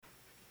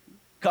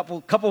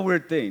couple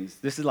weird things.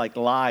 This is like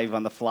live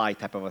on the fly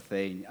type of a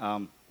thing.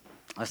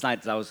 Last night,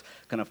 as I was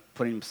kind of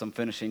putting some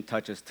finishing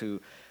touches to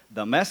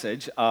the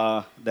message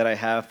that I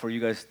have for you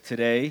guys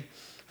today,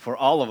 for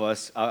all of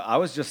us, I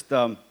was just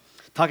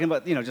talking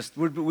about, just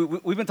we've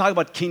been talking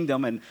about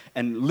kingdom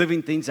and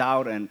living things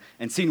out and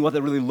seeing what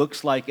it really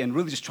looks like, and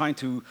really just trying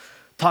to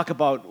talk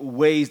about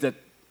ways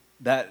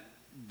that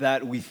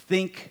we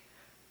think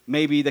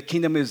maybe the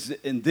kingdom is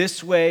in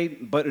this way,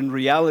 but in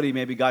reality,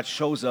 maybe God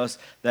shows us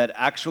that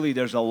actually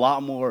there's a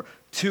lot more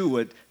to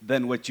it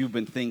than what you've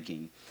been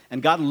thinking.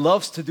 And God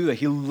loves to do that.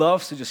 He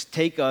loves to just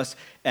take us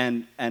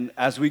and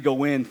as we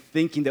go in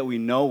thinking that we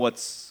know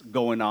what's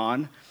going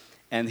on,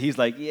 and He's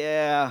like,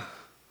 yeah,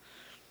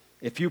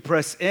 if you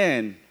press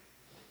in,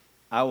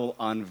 I will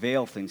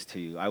unveil things to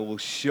you. I will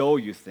show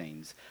you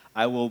things.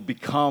 I will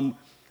become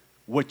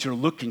what you're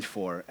looking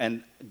for.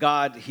 And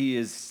God, He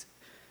is,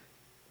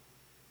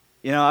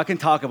 I can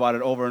talk about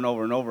it over and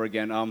over and over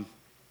again.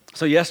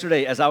 So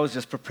yesterday, as I was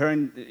just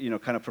preparing,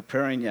 kind of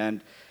preparing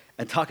and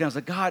talking, I was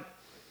like, God,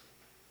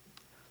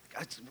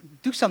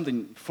 do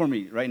something for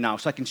me right now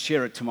so I can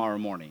share it tomorrow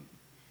morning.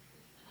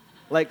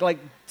 Like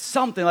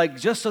something, like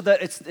just so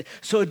that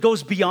it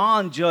goes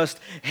beyond just,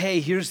 hey,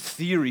 here's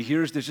theory,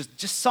 there's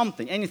just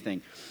something,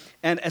 anything.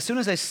 And as soon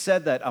as I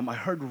said that, I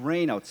heard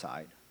rain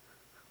outside,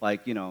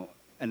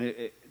 and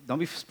don't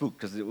be spooked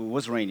because it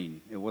was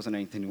raining. It wasn't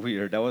anything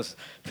weird.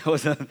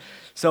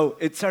 So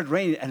it started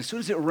raining, and as soon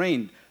as it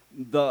rained,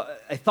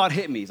 a thought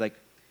hit me. It's like,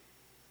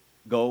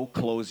 go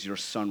close your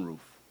sunroof.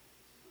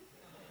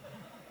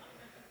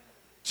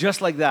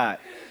 Just like that.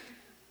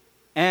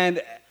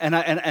 And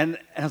I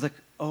was like,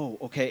 oh,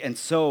 okay. And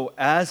so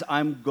as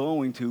I'm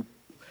going to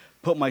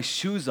put my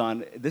shoes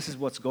on, this is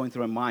what's going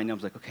through my mind. I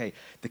was like, okay,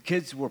 the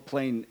kids were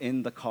playing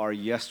in the car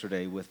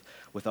yesterday with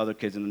other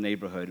kids in the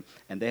neighborhood,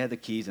 and they had the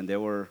keys, and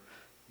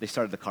they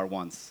started the car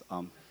once,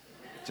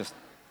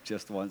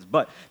 just once.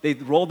 But they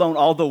rolled down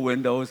all the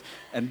windows,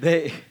 and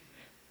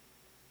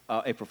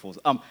April Fools.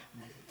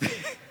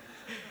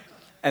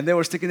 And they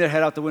were sticking their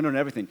head out the window and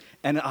everything.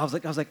 And I was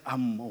like,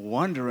 I'm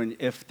wondering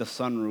if the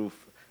sunroof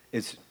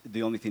is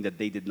the only thing that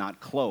they did not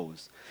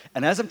close.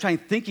 And as I'm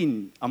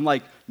thinking, I'm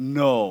like,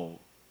 no,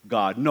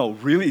 God, no,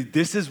 really,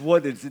 this is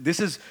what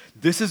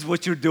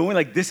you're doing.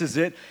 Like, this is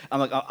it.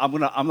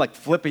 I'm like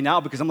flipping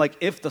out because I'm like,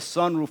 if the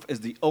sunroof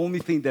is the only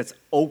thing that's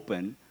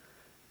open,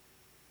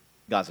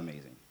 God's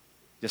amazing.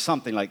 Just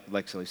something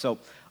like silly. So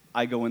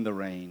I go in the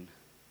rain.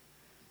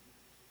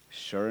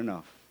 Sure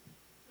enough,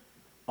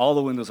 all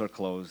the windows are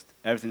closed.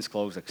 Everything's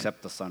closed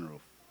except the sunroof.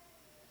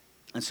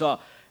 And so as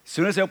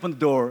soon as I opened the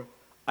door,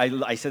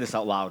 I said this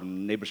out loud, and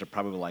the neighbors are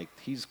probably like,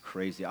 he's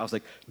crazy. I was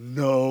like,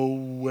 no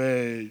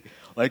way.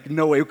 Like,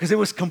 no way. Because it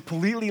was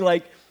completely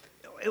like,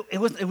 it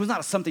was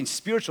not something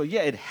spiritual.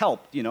 Yeah, it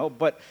helped,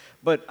 but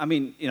I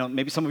mean,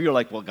 maybe some of you are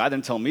like, well, God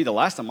didn't tell me the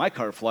last time my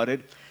car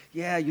flooded.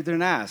 Yeah, you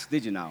didn't ask,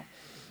 did you now?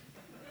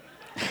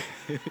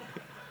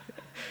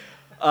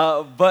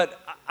 But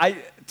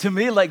to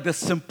me, like, the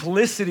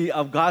simplicity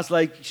of God's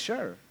like,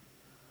 sure,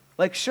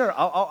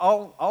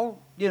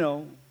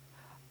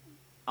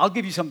 I'll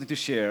give you something to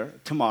share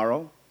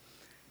tomorrow.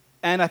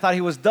 And I thought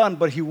He was done,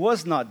 but He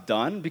was not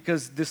done,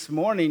 because this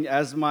morning,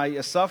 as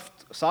my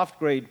soft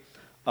grade,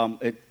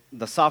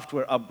 the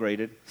software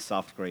upgraded,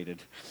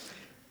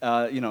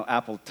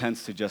 Apple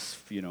tends to just,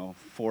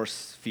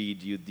 force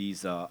feed you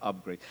these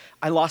upgrades.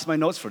 I lost my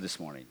notes for this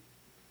morning.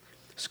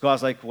 So I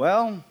was like,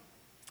 well,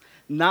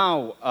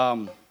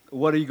 now,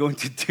 what are you going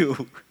to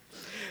do?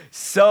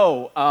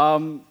 So,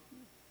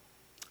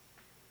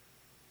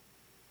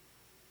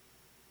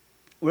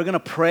 we're going to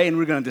pray and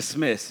we're going to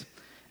dismiss.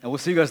 And we'll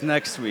see you guys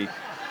next week.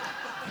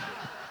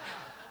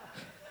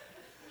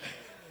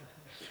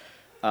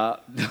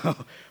 No,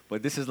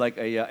 but this is like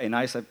a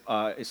nice,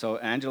 so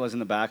Angela's in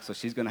the back, so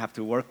she's going to have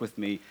to work with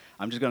me.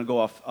 I'm just going to go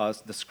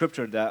off the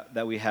scripture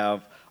that we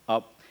have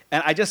up.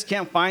 And I just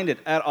can't find it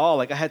at all.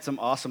 Like, I had some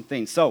awesome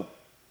things. So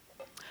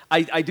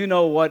I do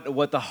know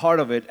what the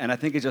heart of it, and I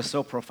think it's just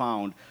so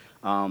profound.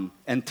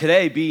 And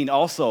today being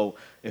also,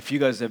 if you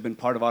guys have been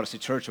part of Odyssey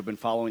Church or been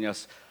following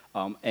us,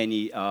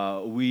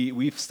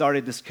 we've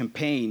started this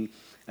campaign.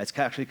 It's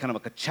actually kind of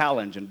like a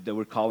challenge, and that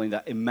we're calling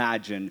the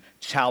Imagine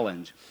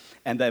Challenge.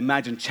 And the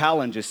Imagine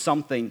Challenge is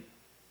something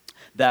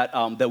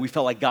that we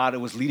felt like God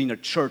was leading our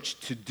church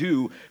to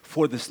do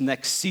for this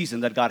next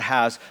season that God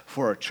has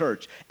for our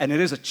church. And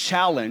it is a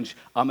challenge,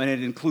 and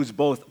it includes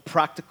both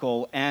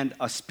practical and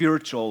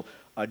spiritual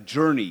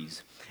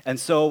journeys. And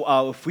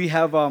so if we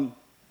have...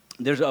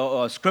 there's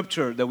a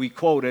scripture that we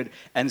quoted,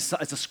 and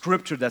it's a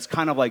scripture that's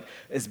kind of like,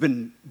 it's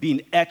been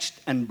being etched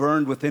and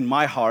burned within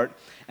my heart.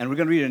 And we're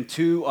going to read it in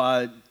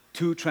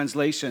two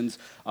translations.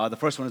 The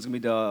first one is going to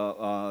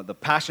be the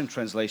Passion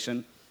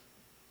Translation.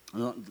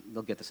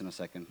 They'll get this in a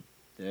second.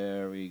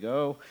 There we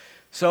go.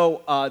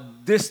 So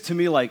this, to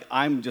me, like,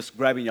 I'm just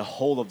grabbing a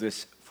hold of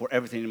this for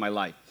everything in my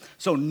life.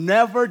 So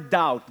never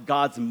doubt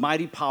God's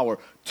mighty power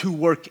to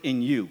work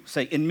in you.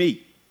 Say, in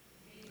me.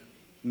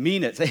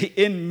 Mean it. Say,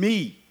 in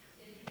me.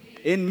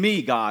 in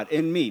me, God,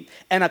 in me,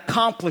 and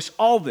accomplish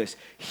all this,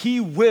 He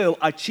will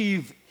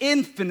achieve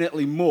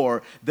infinitely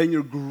more than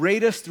your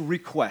greatest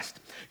request,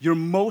 your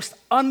most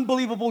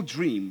unbelievable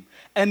dream,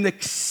 and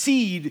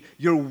exceed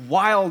your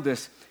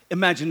wildest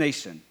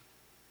imagination.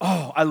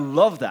 Oh, I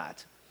love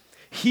that.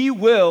 He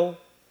will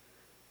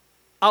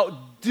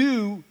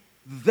outdo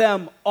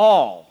them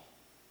all,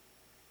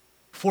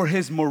 for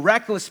His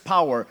miraculous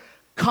power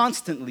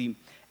constantly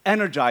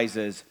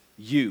energizes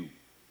you.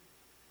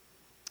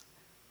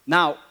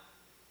 Now,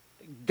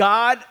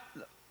 God,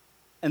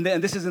 and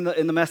this is in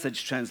the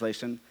Message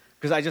translation,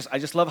 because I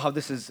just love how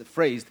this is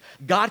phrased.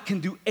 God can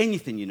do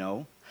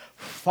anything,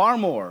 far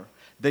more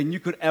than you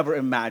could ever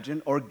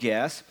imagine or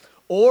guess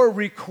or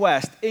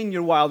request in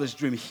your wildest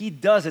dream. He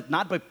does it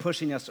not by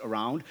pushing us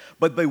around,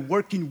 but by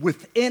working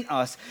within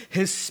us,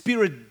 His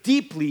Spirit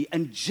deeply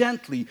and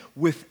gently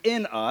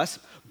within us.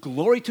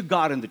 Glory to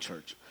God in the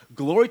church.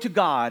 Glory to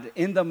God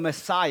in the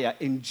Messiah,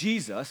 in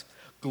Jesus.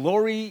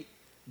 Glory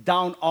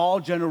down all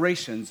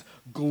generations.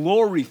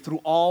 Glory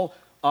through all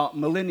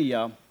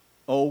millennia.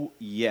 Oh,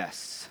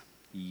 yes,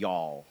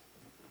 y'all.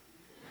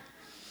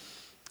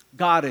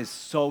 God is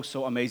so,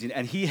 so amazing.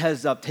 And He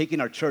has taken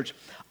our church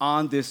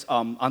on this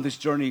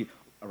journey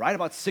right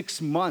about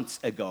 6 months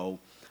ago.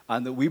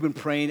 That we've been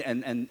praying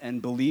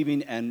and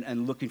believing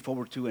and looking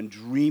forward to and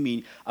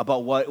dreaming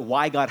about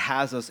why God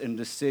has us in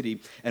this city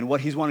and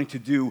what He's wanting to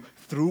do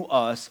through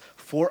us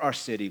for our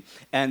city.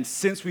 And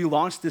since we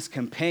launched this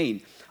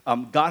campaign,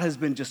 God has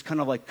been just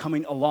kind of like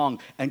coming along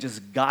and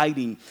just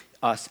guiding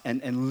us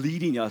and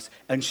leading us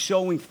and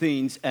showing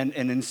things and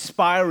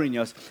inspiring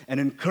us and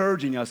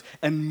encouraging us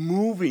and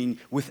moving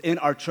within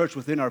our church,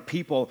 within our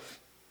people.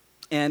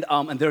 And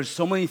there's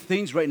so many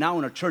things right now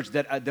in our church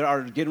that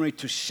are getting ready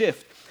to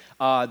shift.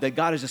 That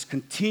God is just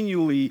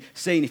continually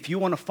saying, if you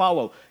want to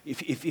follow,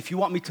 if you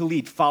want me to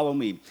lead, follow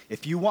me.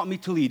 If you want me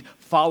to lead,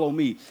 follow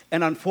me.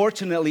 And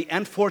unfortunately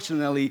and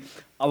fortunately,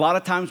 a lot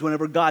of times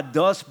whenever God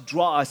does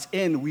draw us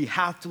in, we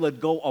have to let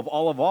go of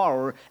all of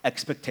our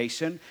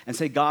expectation and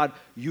say, God,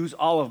 use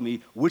all of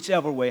me,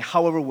 whichever way,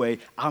 however way,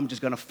 I'm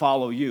just going to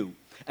follow you.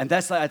 And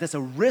that's a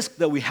risk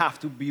that we have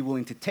to be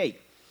willing to take.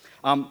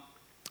 And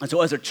so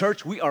as a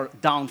church, we are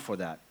down for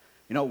that.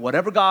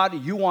 Whatever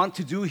God you want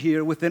to do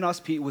here within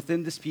us,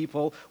 within this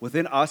people,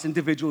 within us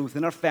individually,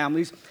 within our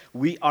families,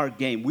 we are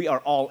game. We are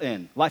all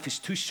in. Life is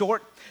too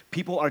short.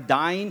 People are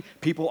dying.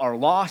 People are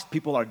lost.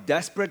 People are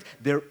desperate.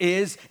 There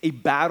is a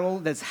battle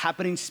that's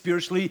happening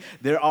spiritually.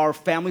 There are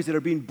families that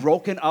are being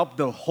broken up.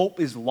 The hope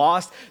is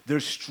lost.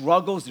 There's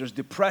struggles. There's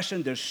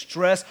depression. There's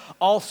stress.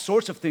 All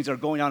sorts of things are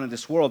going on in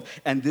this world.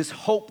 And this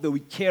hope that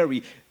we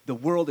carry, the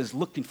world is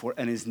looking for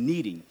and is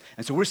needing.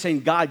 And so we're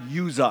saying, God,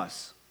 use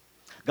us.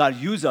 God,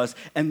 use us.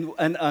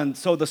 And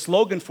so the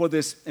slogan for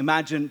this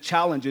Imagine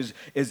Challenge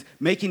is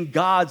making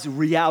God's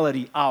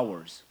reality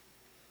ours.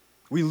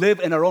 We live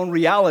in our own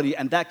reality,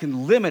 and that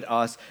can limit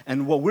us.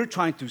 And what we're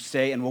trying to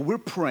say and what we're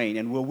praying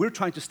and what we're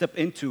trying to step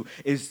into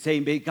is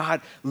saying,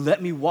 God,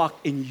 let me walk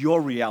in your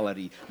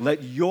reality.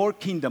 Let your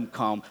kingdom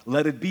come.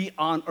 Let it be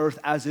on earth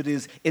as it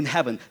is in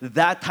heaven.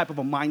 That type of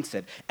a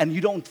mindset. And you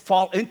don't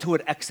fall into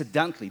it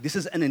accidentally. This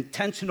is an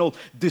intentional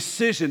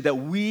decision that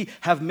we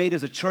have made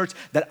as a church,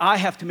 that I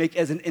have to make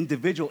as an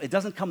individual. It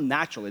doesn't come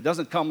naturally. It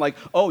doesn't come like,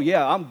 oh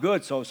yeah, I'm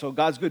good, so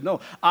God's good. No,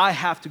 I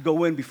have to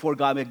go in before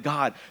God and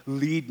God,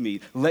 lead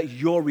me.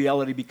 Let your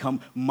reality become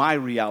my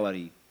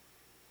reality.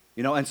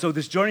 And so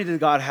this journey that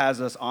God has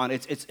us on,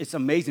 it's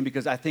amazing,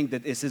 because I think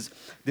that this is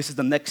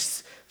the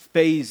next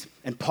phase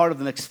and part of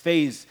the next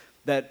phase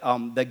that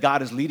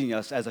God is leading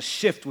us as a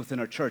shift within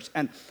our church.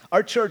 And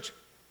our church,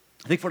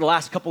 I think for the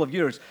last couple of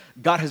years,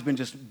 God has been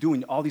just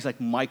doing all these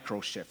like micro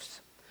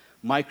shifts,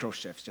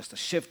 just a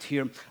shift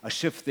here, a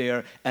shift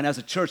there. And as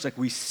a church, like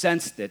we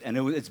sensed it, and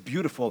it's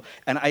beautiful.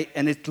 And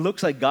it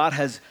looks like God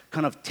has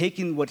kind of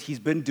taken what He's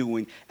been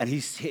doing, and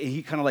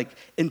he kind of like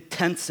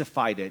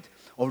intensified it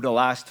over the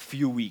last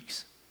few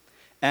weeks.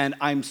 And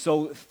I'm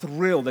so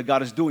thrilled that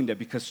God is doing that,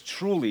 because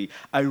truly,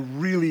 I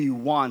really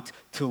want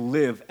to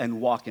live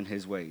and walk in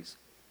His ways.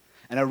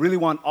 And I really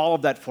want all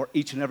of that for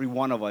each and every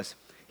one of us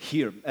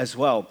here as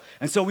well.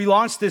 And so we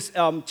launched this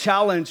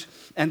challenge,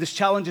 and this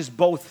challenge is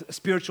both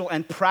spiritual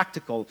and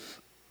practical.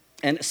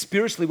 And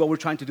spiritually, what we're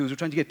trying to do is we're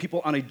trying to get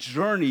people on a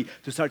journey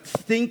to start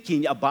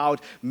thinking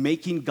about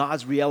making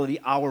God's reality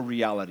our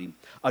reality,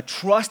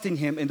 trusting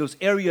Him in those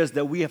areas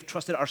that we have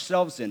trusted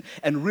ourselves in,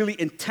 and really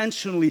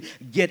intentionally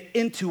get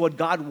into what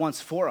God wants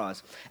for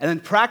us. And then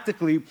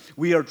practically,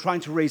 we are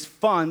trying to raise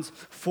funds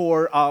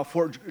for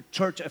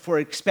church, for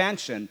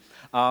expansion,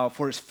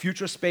 for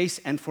future space,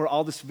 and for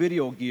all this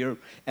video gear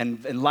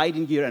and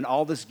lighting gear and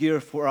all this gear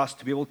for us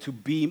to be able to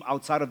beam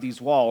outside of these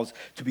walls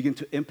to begin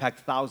to impact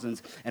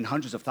thousands and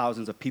hundreds of thousands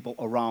of people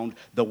around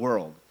the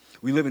world.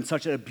 We live in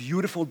such a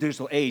beautiful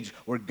digital age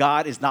where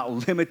God is not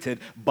limited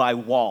by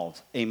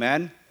walls.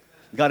 Amen?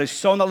 God is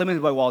so not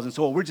limited by walls. And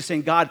so we're just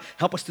saying, God,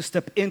 help us to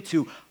step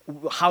into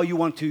how you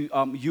want to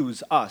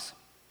use us.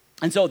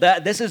 And so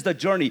this is the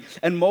journey.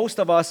 And most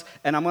of us,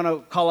 and I'm going to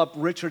call up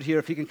Richard here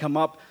if he can come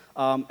up.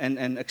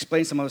 and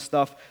explain some of the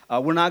stuff.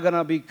 We're not going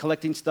to be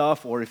collecting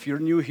stuff, or if you're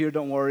new here,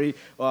 don't worry.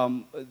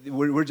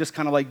 We're just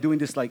kind of like doing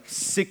this like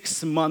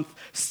 6-month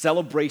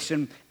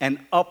celebration and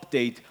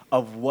update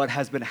of what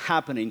has been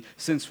happening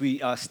since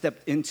we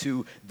stepped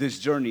into this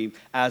journey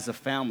as a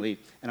family.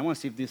 And I want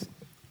to see if this...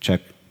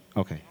 Check.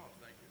 Okay.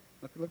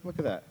 Look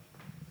at that.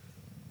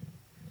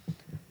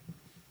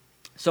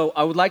 So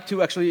I would like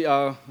to actually,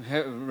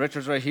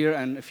 Richard's right here,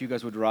 and if you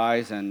guys would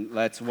rise and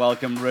let's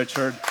welcome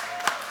Richard.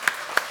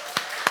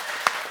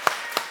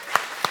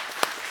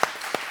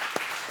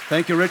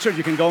 Thank you, Richard.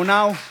 You can go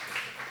now.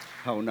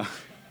 Oh, no.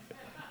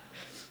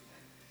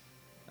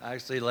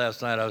 Actually,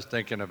 last night I was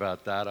thinking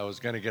about that. I was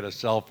going to get a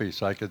selfie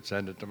so I could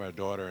send it to my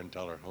daughter and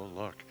tell her, oh,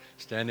 look,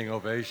 standing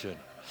ovation.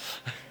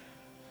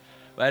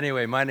 But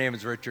anyway, my name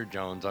is Richard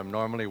Jones. I'm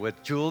normally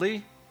with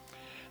Julie.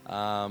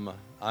 I'm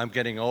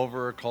getting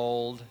over a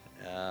cold.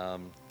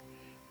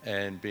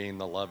 And being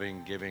the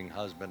loving, giving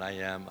husband I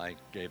am, I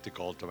gave the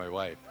cold to my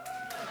wife.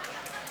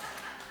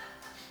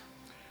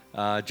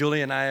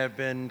 Julie and I have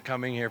been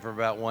coming here for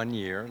about 1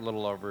 year, a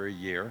little over a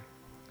year.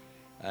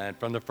 And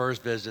from the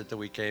first visit that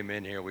we came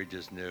in here, we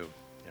just knew,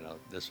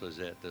 this was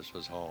it. This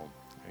was home.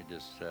 We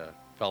just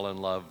fell in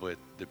love with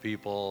the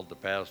people, the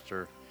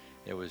pastor.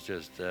 It was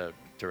just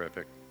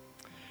terrific.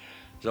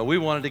 So we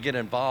wanted to get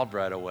involved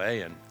right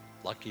away, and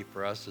lucky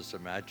for us, this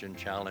Imagine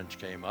Challenge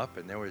came up,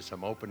 and there were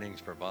some openings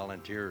for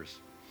volunteers.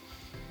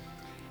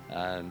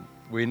 And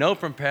we know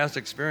from past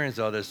experience,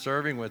 though, that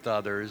serving with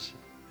others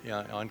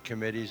on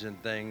committees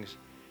and things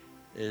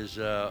is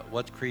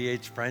what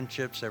creates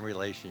friendships and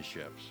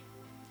relationships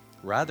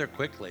rather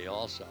quickly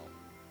also.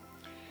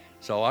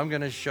 So I'm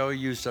going to show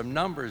you some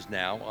numbers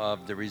now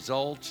of the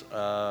results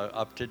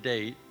up to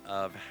date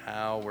of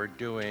how we're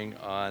doing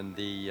on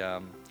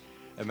the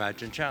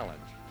Imagine Challenge.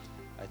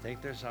 I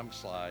think there's some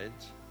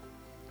slides.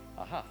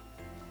 Aha.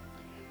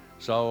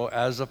 So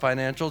as a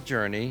financial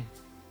journey,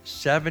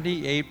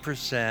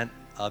 78%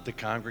 of the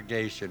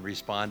congregation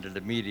responded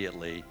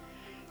immediately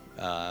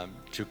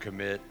to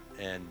commit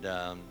and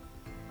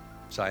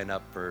sign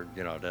up for,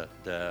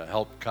 to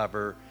help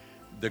cover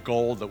the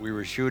goal that we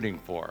were shooting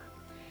for.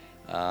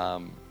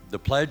 The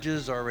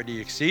pledges already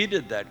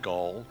exceeded that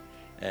goal,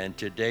 and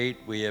to date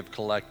we have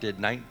collected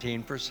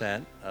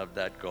 19% of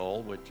that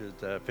goal, which is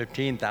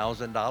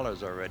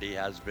 $15,000 already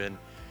has been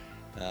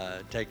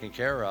taken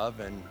care of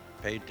and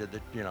paid to the,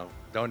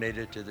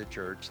 donated to the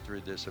church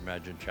through this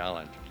Imagine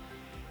Challenge.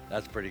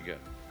 That's pretty good.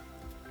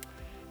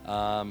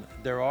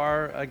 There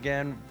are,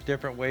 again,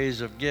 different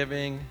ways of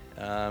giving.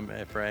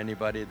 For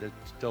anybody that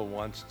still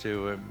wants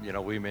to,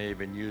 we may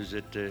even use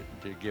it to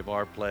give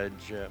our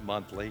pledge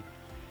monthly,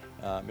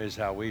 is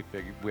how we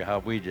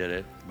did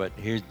it. But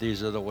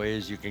these are the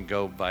ways you can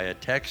go via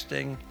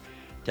texting.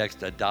 Text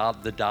the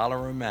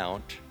dollar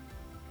amount,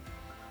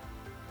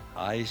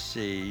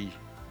 IC,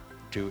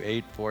 to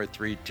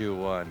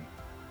 84321.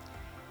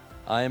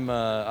 I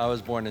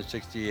was born in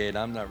 '68.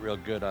 I'm not real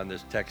good on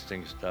this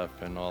texting stuff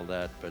and all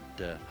that, but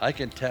I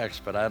can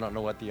text, but I don't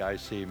know what the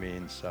IC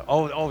means.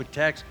 So,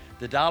 text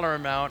the dollar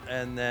amount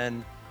and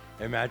then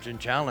Imagine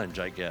Challenge,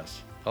 I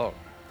guess. Oh,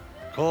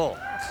 cool.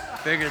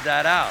 Figured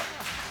that out.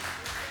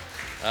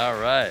 All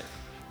right.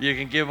 You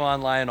can give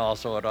online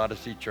also at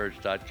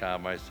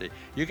odysseychurch.com, I see.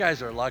 You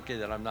guys are lucky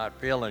that I'm not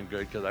feeling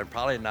good because I'm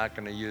probably not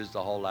going to use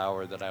the whole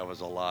hour that I was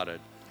allotted.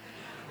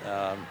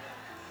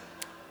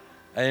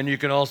 And you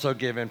can also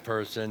give in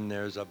person.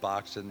 There's a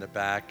box in the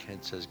back.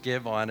 It says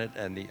give on it,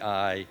 and the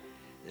I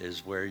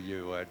is where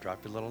you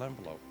drop your little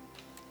envelope.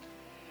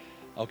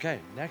 Okay,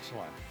 next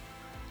one.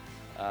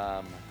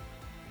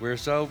 We're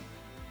so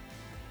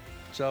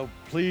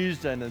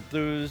pleased and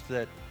enthused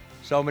that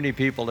so many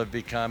people have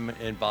become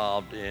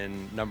involved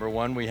in, number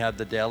one, we have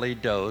the Daily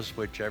Dose,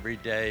 which every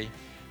day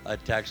a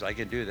text, I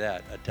can do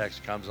that. A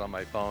text comes on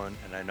my phone,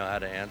 and I know how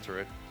to answer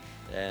it.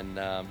 And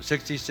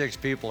 66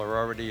 people are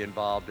already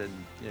involved in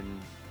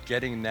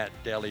getting that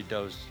Daily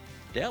Dose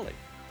daily.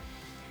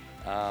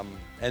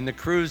 And the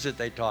cruise that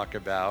they talk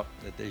about,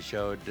 that they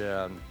showed,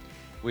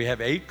 we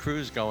have 8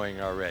 crews going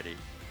already.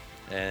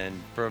 And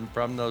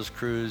from those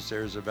crews,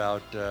 there's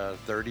about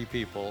 30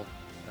 people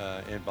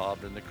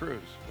involved in the cruise,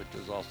 which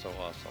is also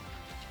awesome.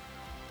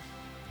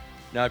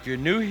 Now, if you're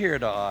new here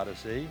to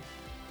Odyssey,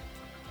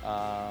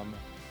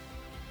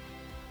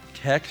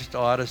 text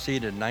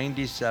Odyssey to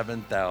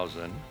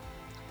 97,000,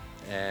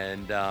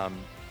 and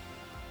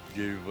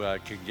you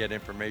can get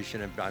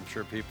information, and I'm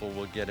sure people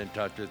will get in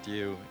touch with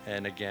you.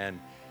 And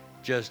again,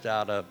 just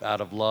out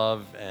of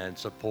love and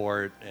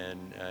support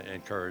and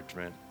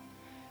encouragement.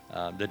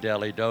 The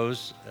Daily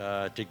Dose,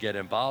 to get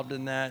involved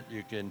in that,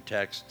 you can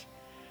text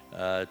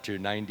to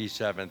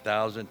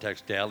 97,000,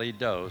 text Daily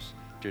Dose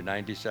to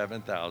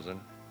 97,000.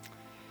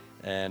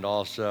 And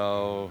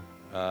also,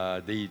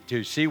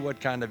 to see what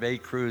kind of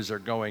 8 crews are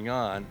going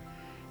on,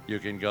 you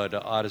can go to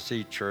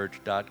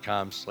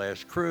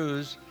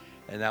odysseychurch.com/cruise,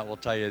 and that will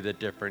tell you the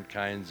different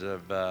kinds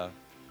of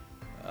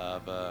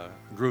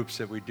groups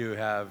that we do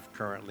have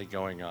currently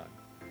going on.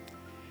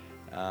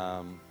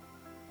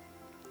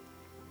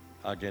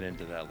 I'll get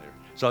into that later.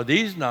 So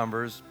these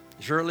numbers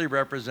surely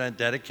represent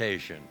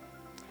dedication.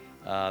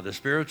 The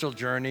spiritual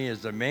journey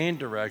is the main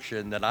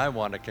direction that I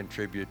want to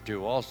contribute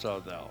to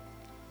also, though.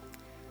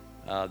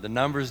 The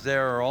numbers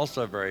there are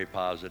also very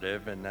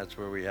positive, and that's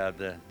where we have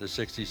the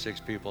 66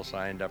 people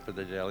signed up for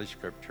the Daily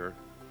Scripture.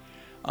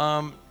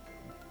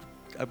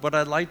 What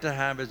I'd like to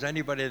have is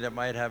anybody that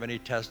might have any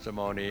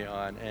testimony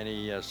on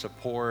any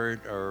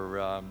support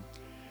or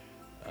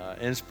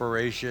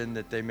inspiration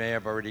that they may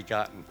have already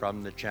gotten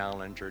from the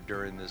challenge or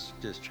during this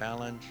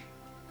challenge.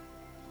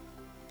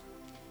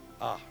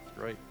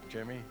 Great,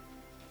 Jimmy.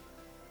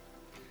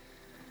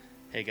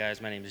 Hey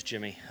guys, my name is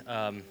Jimmy.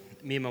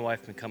 Me and my wife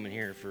have been coming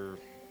here for,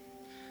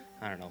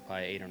 I don't know,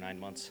 probably 8 or 9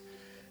 months,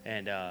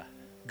 and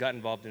got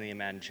involved in the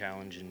Imagine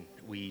Challenge, and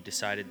we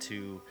decided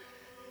to,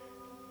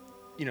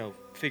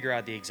 figure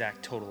out the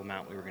exact total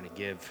amount we were going to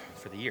give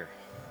for the year.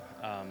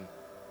 And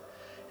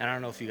I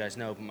don't know if you guys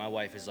know, but my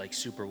wife is like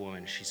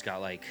Superwoman. She's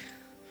got like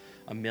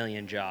 1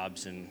 million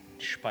jobs, and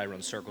she probably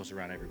runs circles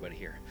around everybody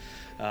here.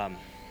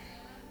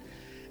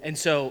 And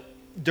so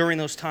during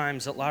those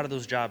times, a lot of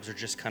those jobs are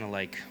just kind of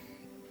like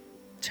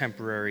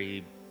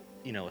temporary,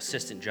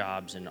 assistant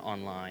jobs and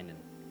online. And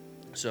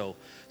so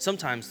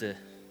sometimes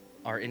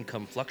our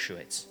income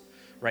fluctuates.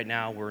 Right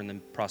now, we're in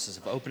the process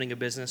of opening a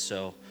business,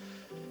 so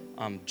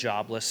I'm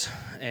jobless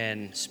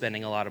and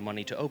spending a lot of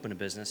money to open a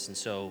business. And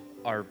so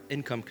our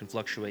income can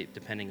fluctuate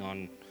depending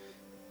on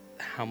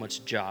how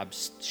much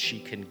jobs she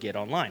can get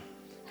online,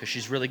 because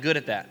she's really good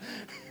at that.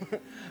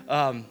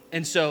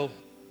 And so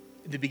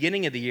the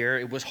beginning of the year,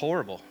 it was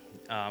horrible.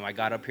 I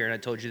got up here and I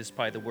told you this is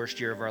probably the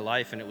worst year of our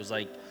life, and it was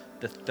like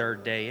the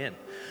 3rd day in.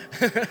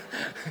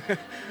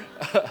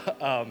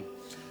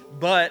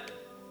 But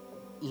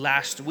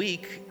last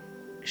week,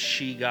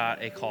 she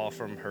got a call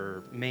from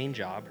her main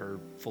job, her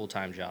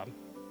full-time job,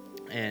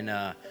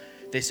 and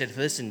they said,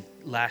 listen,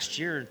 last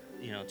year,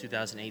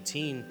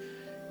 2018,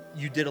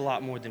 you did a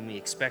lot more than we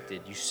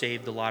expected. You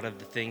saved a lot of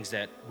the things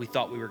that we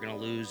thought we were going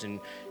to lose, and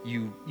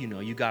you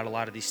got a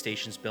lot of these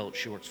stations built.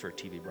 She works for a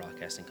TV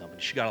broadcasting company.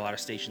 She got a lot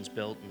of stations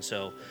built, and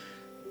so,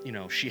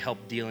 she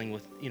helped dealing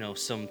with,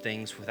 some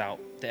things without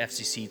the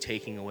FCC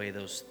taking away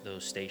those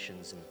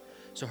stations. And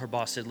so her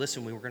boss said,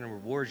 listen, we were going to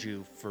reward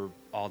you for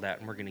all that,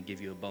 and we're going to give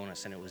you a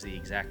bonus. And it was the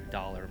exact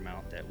dollar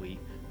amount that we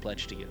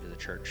pledged to give to the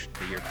church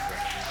the year before.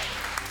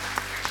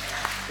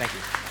 Thank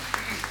you.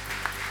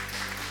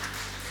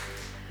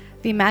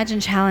 The Imagine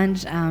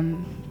Challenge,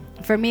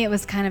 for me, it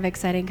was kind of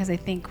exciting because I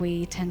think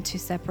we tend to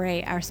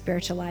separate our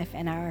spiritual life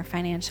and our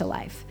financial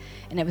life.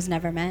 And it was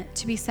never meant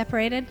to be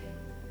separated,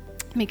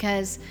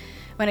 because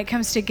when it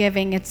comes to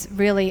giving, it's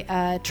really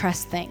a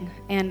trust thing.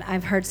 And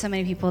I've heard so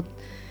many people,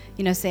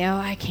 say, oh,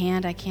 I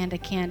can't.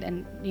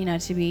 And,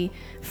 to be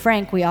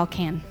frank, we all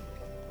can.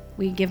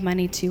 We give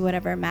money to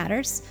whatever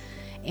matters.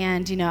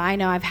 And, I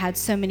know I've had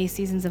so many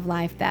seasons of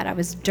life that I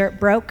was dirt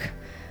broke.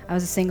 I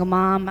was a single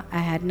mom. I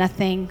had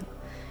nothing.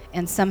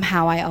 And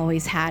somehow I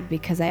always had,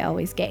 because I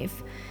always gave.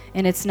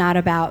 And it's not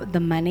about the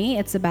money.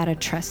 It's about a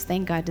trust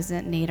thing. God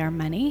doesn't need our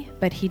money,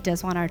 but he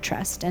does want our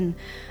trust. And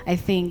I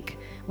think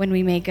when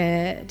we make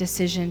a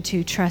decision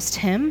to trust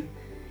him,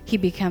 he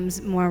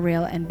becomes more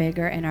real and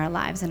bigger in our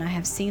lives. And I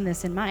have seen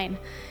this in mine.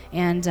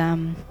 And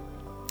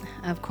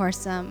of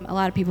course, a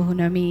lot of people who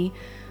know me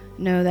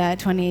know that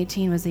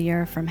 2018 was a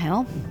year from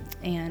hell.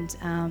 And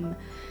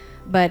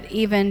but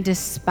even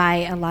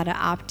despite a lot of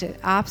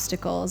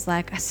obstacles,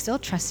 I still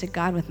trusted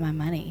God with my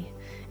money.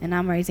 And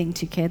I'm raising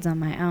 2 kids on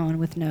my own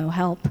with no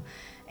help.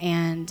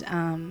 And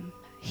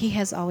he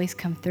has always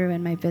come through,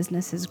 and my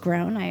business has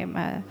grown. I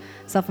am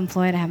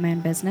self-employed. I have my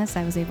own business.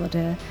 I was able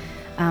to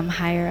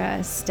hire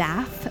a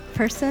staff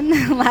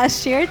person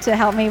last year to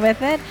help me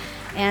with it.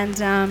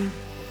 And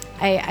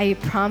I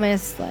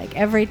promise,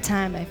 every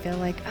time I feel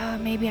like, oh,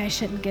 maybe I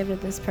shouldn't give to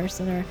this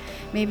person, or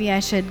maybe I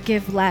should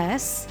give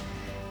less,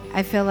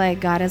 I feel like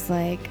God is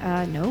like,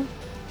 no,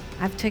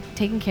 I've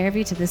taken care of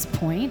you to this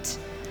point.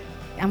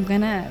 I'm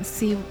going to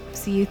see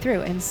you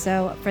through. And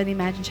so for the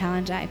Imagine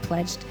Challenge, I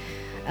pledged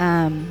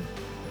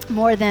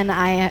more than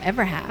I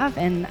ever have.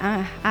 And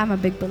I'm a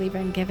big believer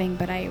in giving,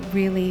 but I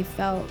really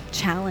felt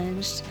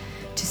challenged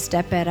to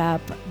step it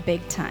up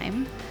big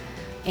time.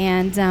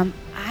 And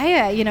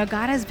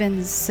God has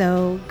been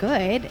so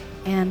good,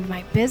 and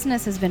my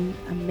business has been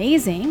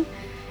amazing.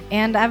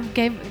 And I've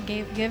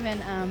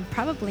given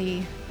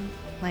probably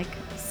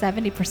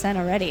 70%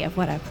 already of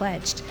what I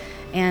pledged.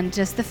 And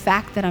just the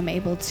fact that I'm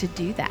able to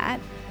do that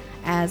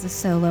as a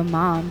solo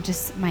mom,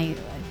 just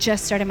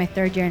started my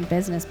 3rd year in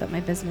business, but my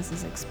business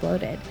has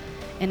exploded.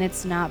 And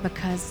it's not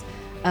because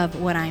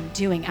of what I'm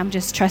doing. I'm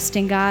just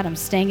trusting God. I'm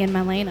staying in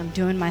my lane. I'm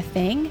doing my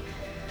thing.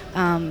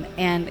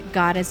 And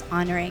God is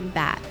honoring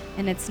that.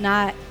 And it's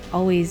not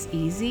always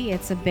easy.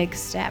 It's a big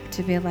step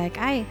to be like,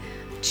 I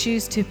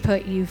choose to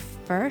put you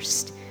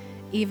first,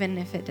 even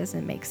if it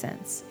doesn't make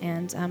sense.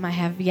 And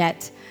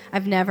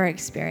I've never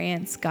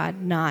experienced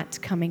God not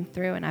coming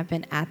through, and I've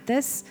been at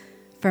this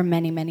for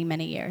many, many,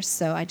 many years.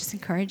 So I just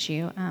encourage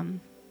you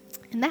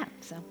in that.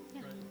 So,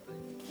 yeah.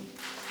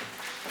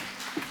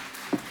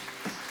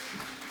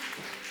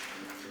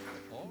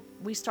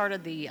 we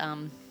started the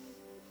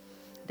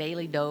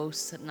daily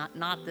dose,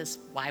 not this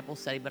Bible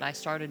study, but I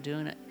started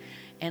doing it.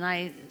 And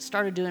I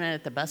started doing it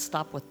at the bus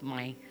stop with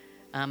my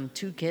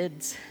 2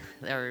 kids.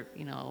 They're,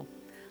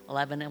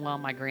 11 and,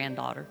 my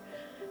granddaughter.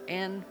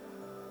 And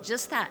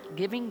just that,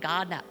 giving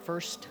God that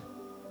first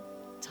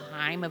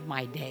time of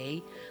my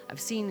day, I've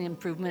seen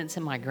improvements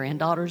in my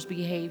granddaughter's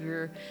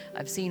behavior.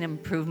 I've seen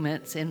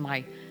improvements in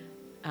my,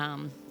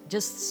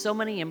 just so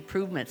many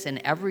improvements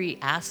in every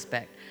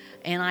aspect.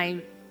 And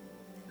I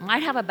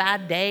might have a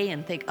bad day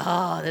and think,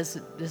 oh, this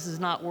is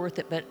not worth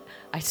it. But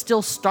I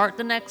still start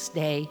the next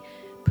day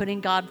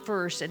putting God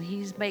first, and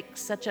He's makes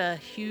such a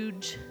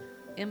huge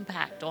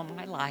impact on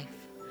my life.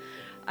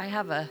 I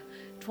have a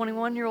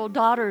 21-year-old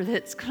daughter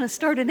that's going to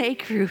start an A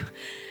crew,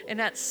 and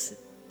that's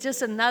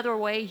just another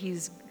way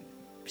He's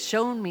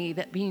shown me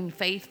that being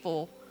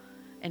faithful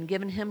and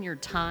giving Him your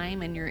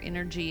time and your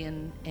energy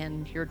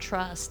and your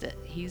trust, that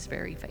He's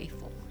very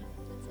faithful.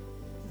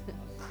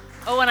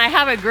 Oh, and I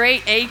have a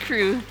great A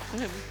crew.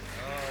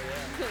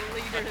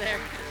 Leader there.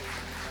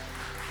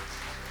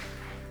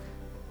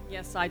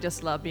 Yes, I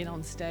just love being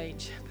on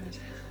stage. But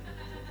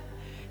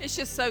it's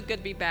just so good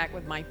to be back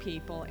with my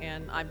people,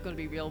 and I'm going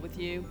to be real with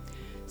you.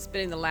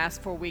 Spending the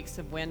last 4 weeks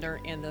of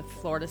winter in the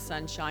Florida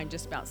sunshine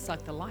just about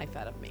sucked the life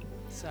out of me.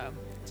 So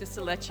just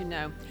to let you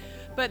know.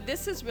 But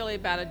this is really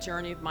about a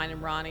journey of mine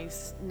and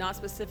Ronnie's, not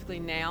specifically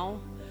now.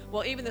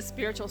 Well, even the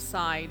spiritual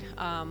side,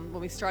 when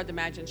we started the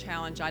Imagine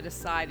Challenge, I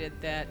decided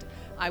that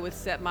I would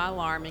set my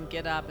alarm and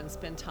get up and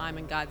spend time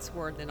in God's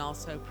Word, and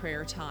also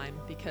prayer time,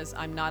 because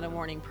I'm not a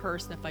morning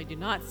person. If I do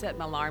not set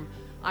my alarm,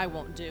 I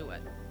won't do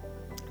it.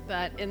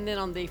 And then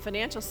on the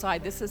financial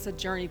side, this is a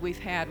journey we've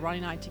had, Ronnie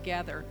and I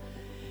together.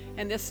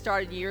 And this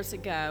started years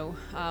ago.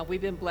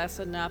 We've been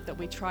blessed enough that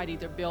we try to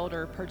either build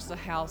or purchase a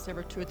house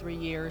every 2 or 3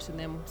 years and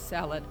then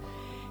sell it.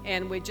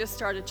 And we just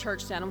started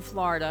church down in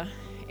Florida,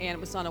 and it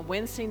was on a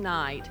Wednesday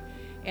night,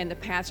 and the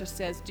pastor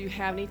says, do you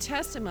have any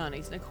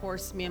testimonies? And of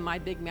course, me and my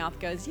big mouth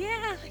goes,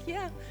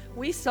 yeah,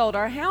 we sold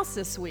our house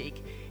this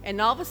week.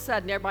 And all of a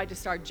sudden, everybody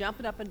just started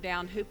jumping up and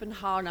down, hooping and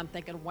hollering. I'm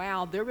thinking,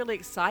 wow, they're really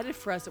excited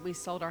for us that we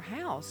sold our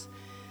house.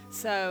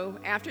 So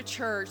after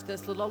church,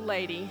 this little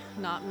lady,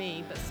 not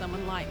me, but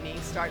someone like me,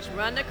 starts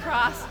running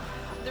across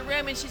the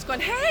room, and she's going,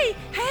 hey,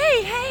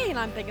 and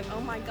I'm thinking,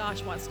 oh my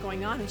gosh, what's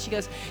going on? And she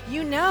goes,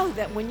 you know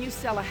that when you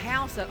sell a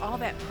house, that all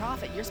that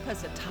profit, you're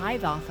supposed to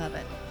tithe off of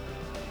it.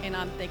 And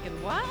I'm thinking,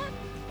 what?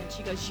 And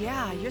she goes,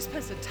 yeah, you're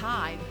supposed to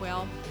tithe.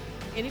 Well,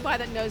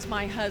 anybody that knows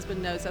my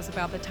husband knows that's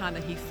about the time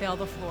that he fell to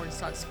the floor and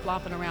starts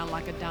flopping around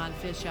like a dying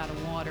fish out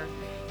of water.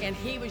 And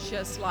he was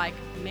just like,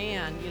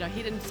 man,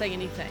 he didn't say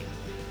anything.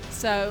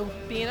 So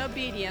being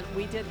obedient,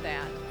 we did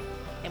that.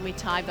 And we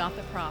tithed off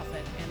the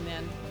profit. And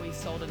then we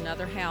sold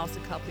another house a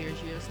couple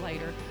years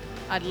later.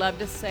 I'd love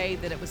to say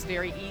that it was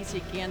very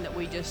easy again, that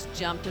we just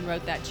jumped and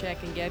wrote that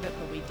check and gave it,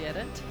 but we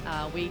didn't.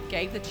 We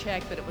gave the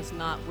check, but it was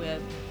not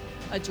with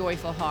a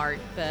joyful heart.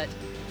 But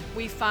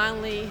we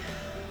finally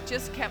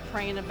just kept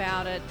praying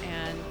about it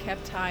and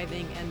kept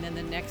tithing. And then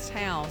the next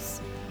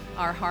house,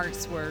 our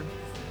hearts were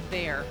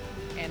there,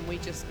 and we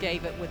just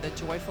gave it with a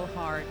joyful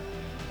heart.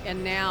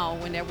 And now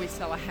whenever we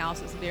sell a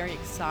house, it's very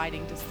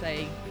exciting to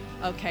say,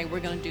 okay, we're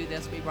going to do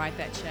this. We write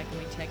that check and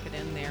we take it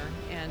in there.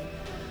 And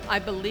I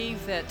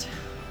believe that,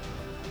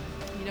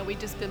 we've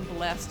just been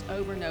blessed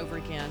over and over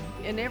again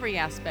in every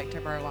aspect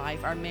of our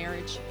life. Our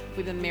marriage,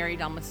 we've been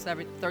married almost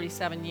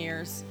 37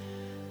 years.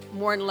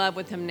 More in love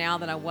with him now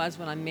than I was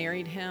when I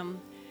married him.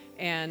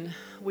 And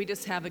we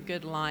just have a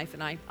good life.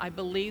 And I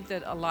believe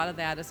that a lot of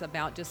that is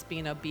about just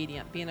being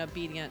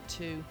obedient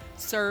to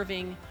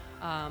serving,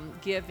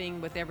 giving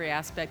with every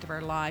aspect of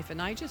our life.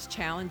 And I just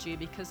challenge you,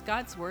 because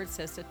God's Word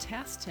says to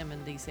test Him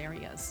in these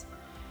areas.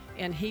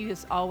 And He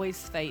is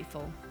always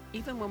faithful,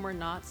 even when we're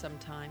not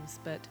sometimes.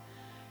 But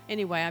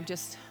anyway, I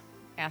just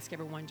ask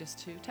everyone just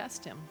to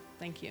test Him.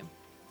 Thank you.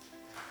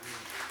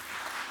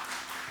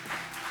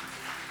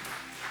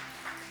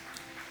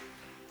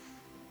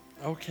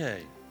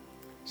 Okay.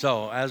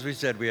 So, as we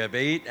said, we have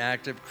 8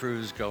 active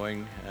crews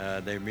going.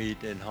 They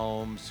meet in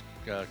homes,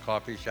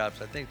 coffee shops.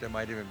 I think there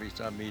might even be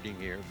some meeting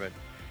here, but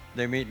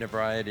they meet in a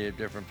variety of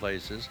different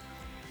places.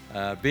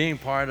 Being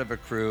part of a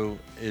crew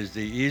is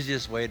the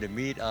easiest way to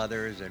meet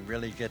others and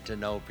really get to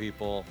know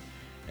people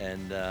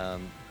and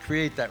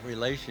create that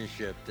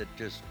relationship that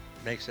just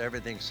makes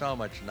everything so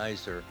much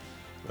nicer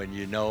when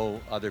you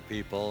know other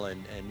people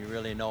and you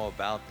really know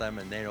about them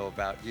and they know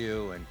about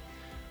you. And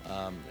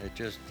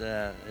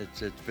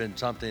it's been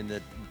something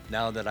that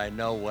now that I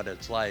know what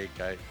it's like,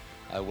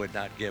 I would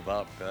not give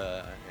up,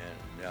 and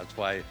that's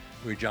why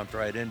we jumped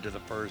right into the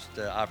first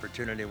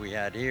opportunity we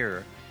had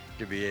here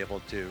to be able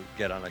to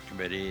get on a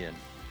committee and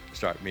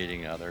start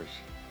meeting others.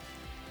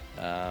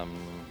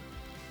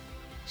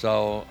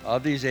 So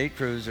of these 8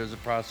 crews, there's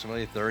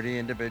approximately 30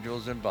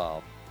 individuals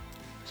involved.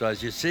 So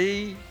as you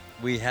see,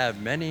 we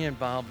have many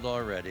involved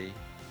already.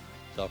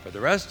 So for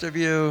the rest of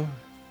you,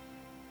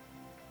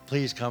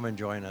 please come and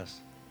join us.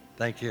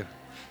 Thank you.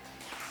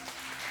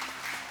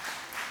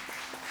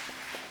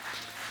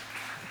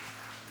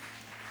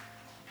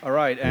 All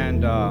right,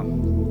 and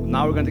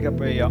now we're going to take up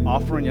a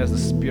offering as the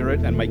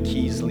Spirit and my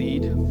keys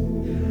lead.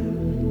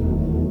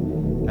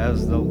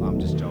 I'm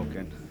just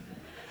joking.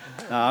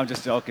 No, I'm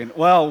just joking.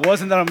 Well,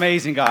 wasn't that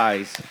amazing,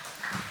 guys?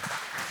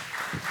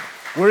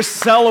 We're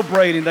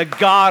celebrating that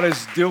God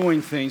is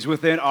doing things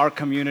within our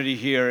community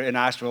here in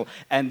Asheville.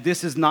 And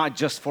this is not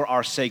just for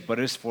our sake, but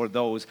it's for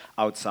those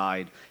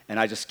outside. And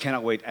I just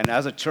cannot wait. And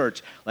as a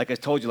church, like I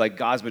told you, like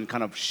God's been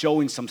kind of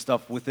showing some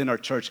stuff within our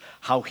church,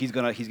 how he's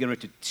gonna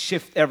to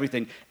shift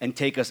everything and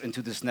take us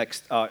into this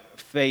next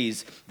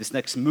phase, this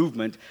next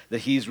movement that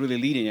he's really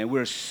leading. And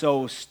we're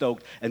so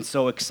stoked and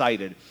so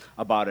excited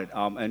about it.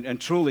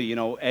 And truly, you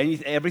know,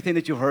 everything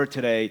that you heard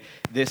today,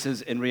 this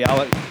is in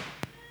reality.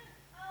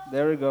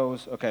 There it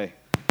goes. Okay.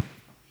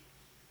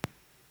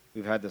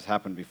 We've had this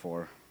happen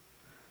before.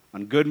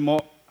 On good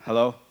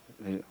hello?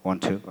 1,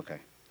 2. Okay.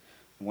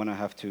 When I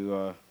have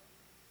to,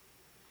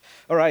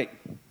 all right.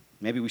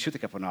 Maybe we should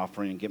take up an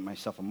offering and get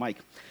myself a mic.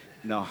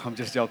 No, I'm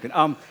just joking.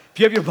 If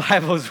you have your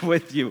Bibles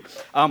with you,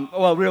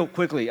 well, real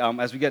quickly,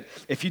 as we get,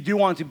 if you do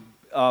want to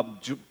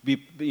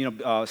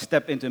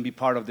step into and be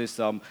part of this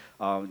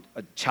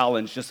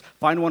challenge, just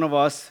find one of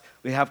us.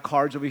 We have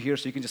cards over here,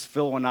 so you can just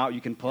fill one out.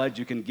 You can pledge,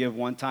 you can give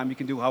one time, you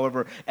can do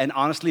however. And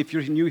honestly, if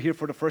you're new here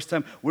for the first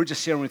time, we're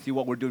just sharing with you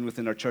what we're doing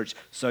within our church.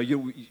 So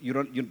you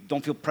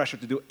don't feel pressure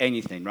to do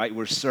anything, right?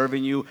 We're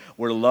serving you,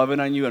 we're loving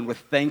on you, and we're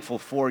thankful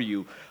for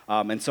you.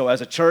 And so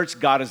as a church,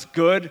 God is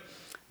good.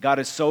 God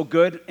is so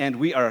good, and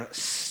we are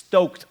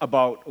stoked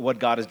about what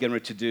God is getting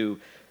ready to do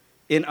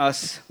in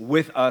us,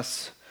 with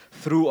us,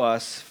 through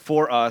us,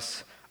 for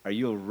us. Are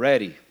you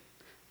ready?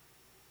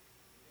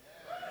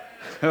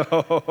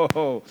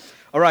 All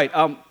right.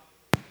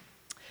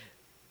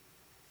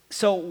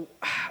 So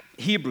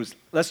Hebrews.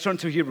 Let's turn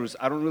to Hebrews.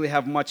 I don't really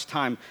have much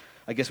time,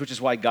 I guess, which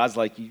is why God's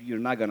like, you're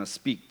not going to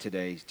speak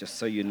today, just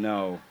so you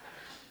know.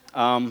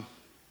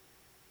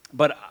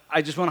 But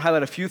I just want to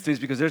highlight a few things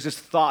because there's this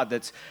thought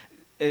that's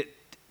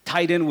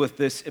tied in with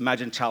this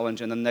Imagine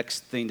Challenge and the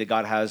next thing that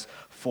God has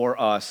for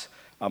us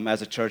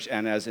as a church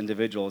and as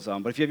individuals.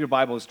 But if you have your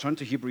Bibles, turn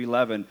to Hebrews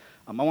 11.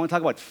 I want to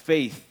talk about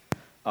faith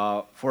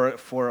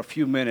for a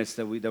few minutes,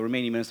 the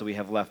remaining minutes that we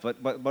have left.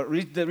 But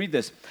read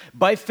this.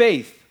 By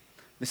faith,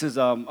 this is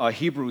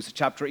Hebrews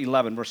chapter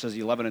 11, verses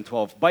 11 and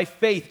 12. By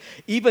faith,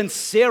 even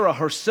Sarah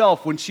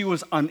herself, when she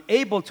was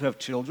unable to have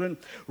children,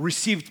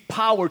 received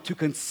power to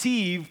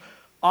conceive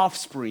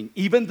offspring,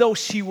 even though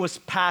she was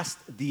past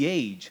the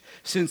age,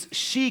 since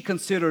she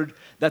considered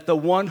that the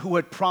one who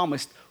had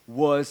promised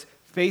was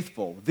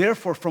faithful.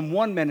 Therefore, from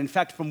one man, in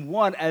fact, from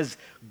one as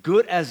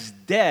good as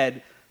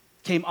dead,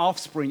 came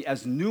offspring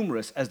as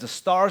numerous as the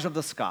stars of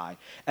the sky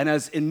and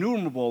as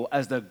innumerable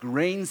as the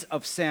grains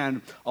of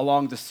sand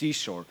along the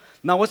seashore.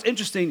 Now, what's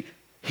interesting,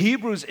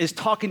 Hebrews is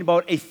talking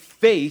about a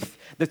faith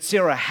that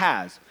Sarah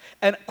has.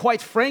 And quite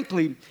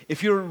frankly,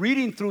 if you're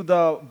reading through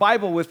the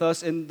Bible with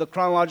us in the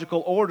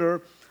chronological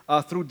order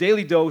through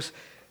Daily Dose,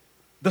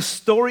 the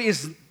story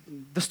is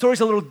a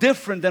little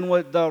different than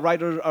what the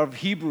writer of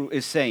Hebrew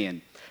is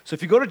saying. So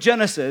if you go to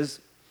Genesis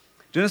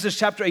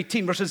chapter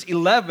 18, verses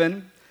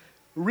 11,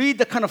 read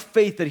the kind of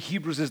faith that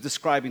Hebrews is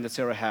describing that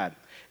Sarah had.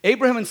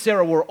 Abraham and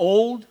Sarah were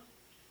old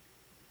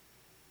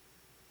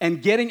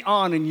and getting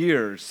on in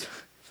years.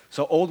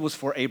 So old was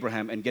for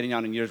Abraham and getting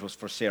on in years was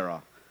for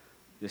Sarah.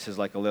 This is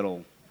like a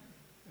little...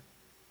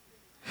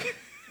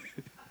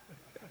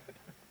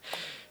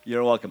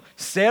 You're welcome.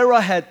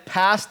 Sarah had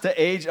passed the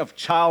age of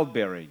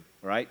childbearing,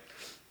 right?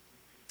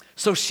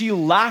 So she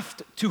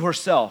laughed to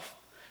herself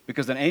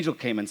because an angel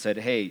came and said,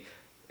 hey,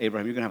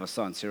 Abraham, you're going to have a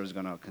son. Sarah's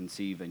going to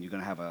conceive and you're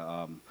going to have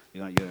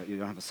you're going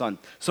to have a son.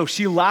 So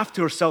she laughed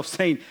to herself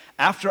saying,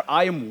 after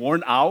I am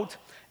worn out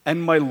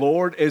and my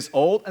Lord is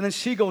old. And then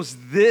she goes,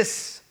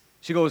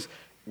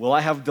 will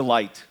I have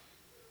delight?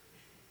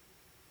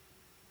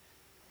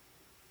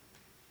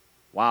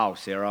 Wow,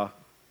 Sarah.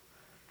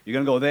 You're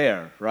going to go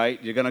there,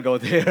 right? You're going to go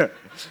there.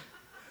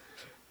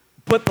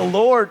 But the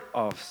Lord,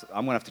 I'm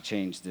going to have to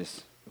change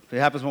this. If it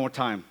happens one more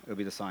time, it'll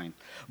be the sign.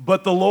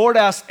 But the Lord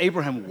asked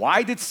Abraham,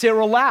 why did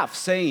Sarah laugh,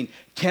 saying,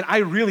 can I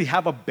really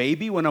have a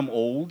baby when I'm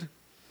old?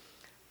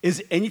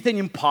 Is anything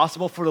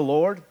impossible for the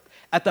Lord?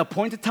 At the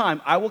appointed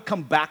time, I will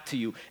come back to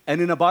you,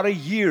 and in about a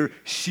year,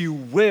 she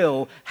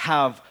will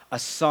have a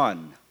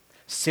son.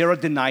 Sarah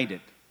denied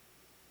it.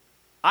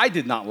 I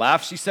did not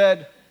laugh, she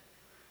said,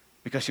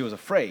 because she was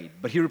afraid.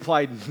 But he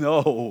replied,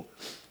 no,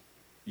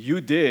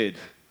 you did,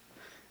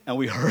 and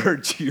we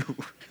heard you.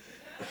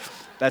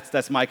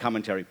 That's my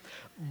commentary.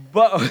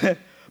 But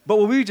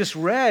what we just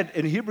read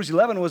in Hebrews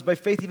 11 was by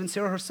faith even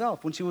Sarah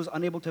herself, when she was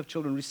unable to have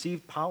children,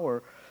 received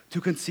power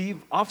to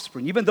conceive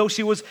offspring, even though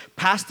she was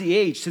past the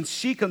age, since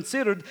she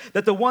considered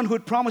that the one who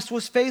had promised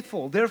was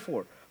faithful,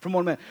 therefore, from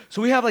one man.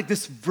 So we have like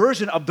this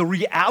version of the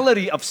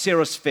reality of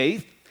Sarah's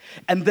faith,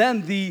 and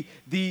then the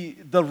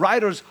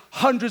writers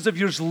hundreds of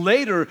years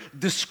later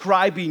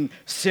describing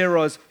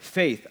Sarah's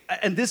faith.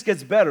 And this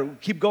gets better.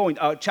 Keep going.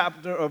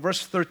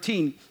 Verse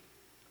 13.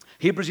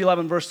 Hebrews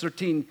 11, verse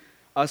 13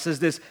 says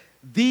this,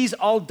 these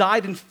all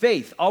died in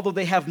faith, although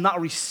they have not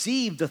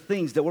received the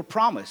things that were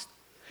promised.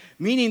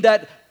 Meaning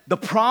that the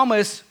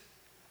promise,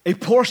 a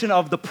portion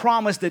of the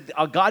promise that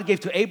God gave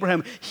to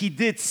Abraham, he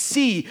did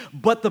see,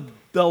 but the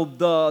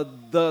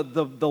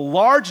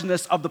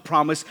largeness of the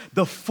promise,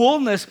 the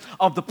fullness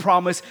of the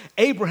promise,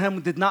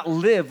 Abraham did not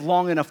live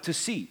long enough to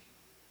see.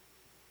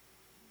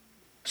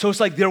 So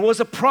it's like there was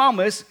a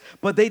promise,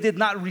 but they did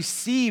not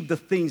receive the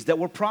things that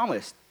were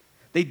promised.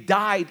 They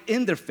died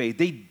in their faith.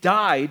 They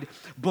died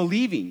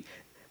believing,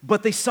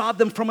 but they saw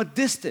them from a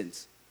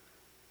distance.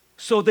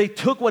 So they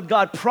took what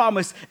God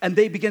promised and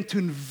they began to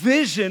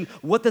envision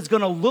what that's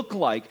going to look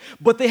like.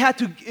 But they had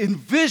to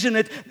envision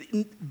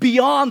it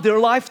beyond their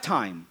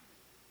lifetime.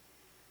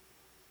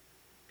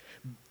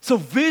 So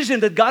vision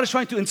that God is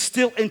trying to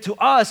instill into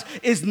us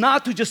is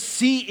not to just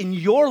see in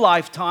your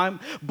lifetime,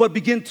 but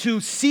begin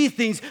to see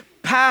things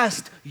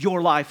past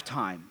your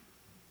lifetime.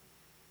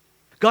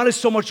 God is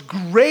so much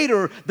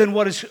greater than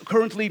what is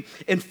currently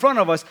in front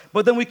of us.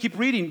 But then we keep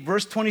reading,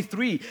 verse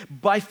 23.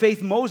 By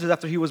faith, Moses,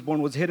 after he was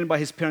born, was hidden by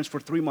his parents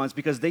for 3 months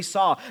because they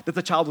saw that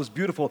the child was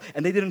beautiful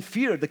and they didn't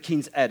fear the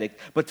king's edict.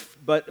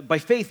 But by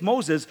faith,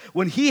 Moses,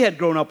 when he had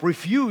grown up,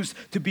 refused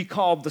to be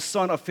called the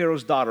son of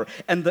Pharaoh's daughter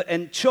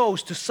and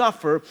chose to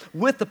suffer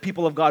with the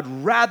people of God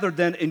rather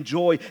than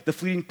enjoy the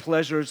fleeting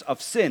pleasures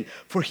of sin.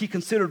 For he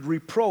considered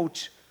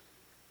reproach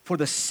for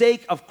the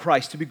sake of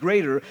Christ to be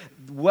greater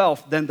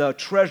wealth than the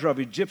treasure of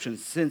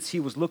Egyptians, since he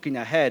was looking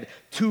ahead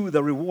to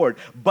the reward.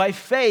 By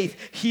faith,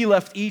 he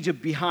left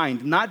Egypt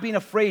behind, not being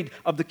afraid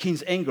of the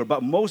king's anger,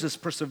 but Moses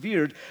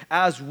persevered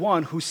as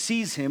one who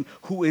sees him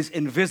who is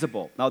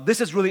invisible. Now, this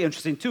is really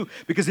interesting too,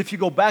 because if you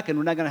go back, and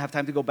we're not going to have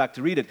time to go back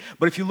to read it,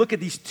 but if you look at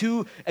these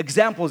two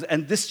examples,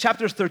 and this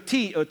chapter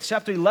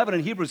 11 in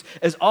Hebrews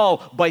is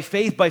all by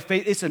faith,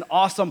 it's an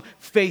awesome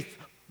faith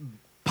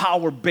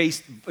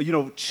power-based,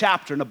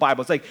 chapter in the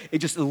Bible. It's like it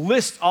just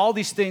lists all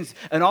these things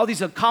and all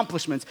these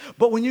accomplishments.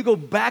 But when you go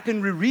back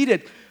and reread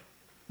it,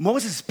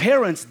 Moses'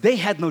 parents, they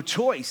had no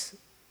choice.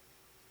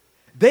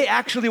 They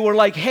actually were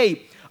like,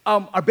 hey,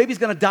 our baby's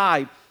gonna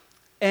die,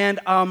 and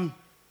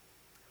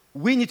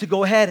we need to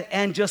go ahead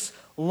and just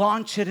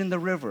launch it in the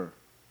river.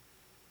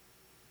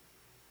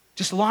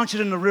 Just launch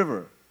it in the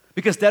river,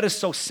 because that is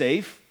so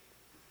safe.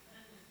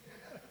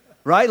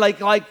 Right?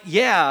 Like,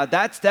 yeah,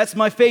 that's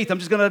my faith. I'm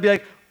just gonna be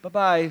like,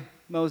 bye-bye,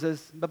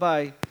 Moses,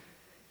 bye-bye.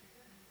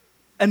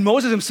 And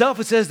Moses himself,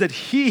 it says that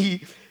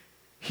he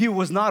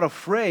was not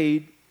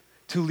afraid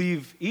to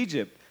leave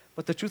Egypt.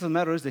 But the truth of the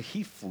matter is that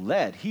he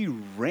fled. He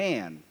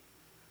ran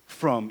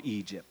from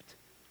Egypt.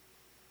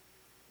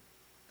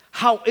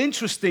 How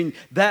interesting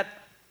that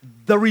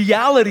the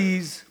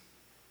realities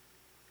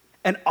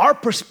and our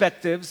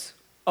perspectives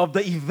of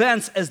the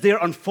events as they're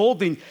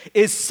unfolding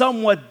is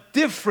somewhat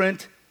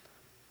different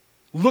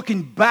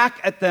looking back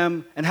at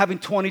them and having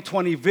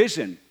 20/20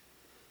 vision.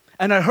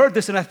 And I heard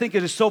this and I think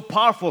it is so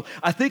powerful.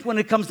 I think when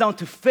it comes down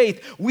to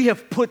faith, we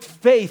have put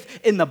faith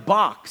in the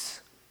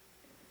box.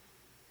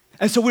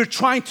 And so we're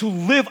trying to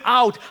live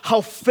out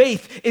how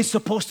faith is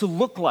supposed to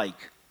look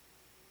like.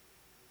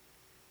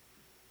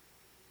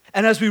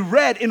 And as we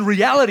read, in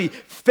reality,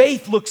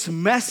 faith looks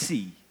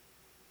messy.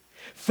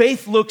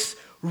 Faith looks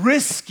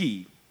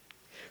risky.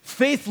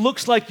 Faith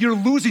looks like you're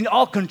losing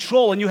all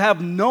control and you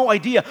have no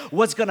idea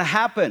what's going to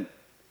happen.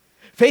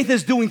 Faith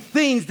is doing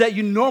things that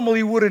you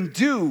normally wouldn't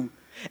do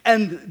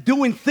and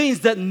doing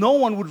things that no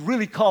one would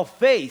really call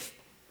faith.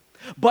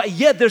 But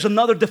yet there's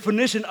another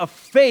definition of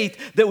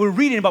faith that we're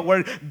reading about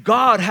where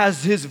God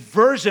has his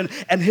version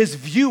and his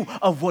view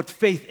of what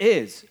faith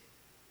is.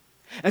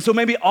 And so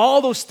maybe all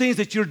those things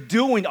that you're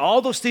doing,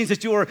 all those things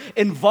that you are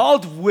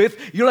involved with,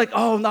 you're like,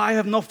 oh, no, I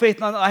have no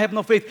faith, no, I have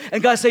no faith.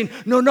 And God's saying,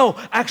 no,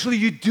 actually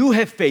you do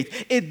have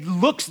faith. It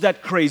looks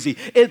that crazy.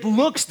 It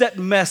looks that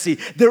messy.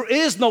 There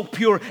is no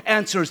pure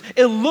answers.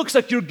 It looks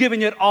like you're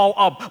giving it all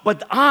up.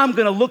 But I'm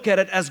going to look at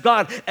it as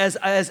God,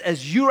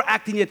 as you're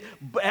acting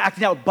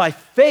out by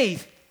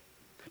faith,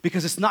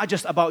 because it's not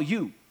just about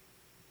you.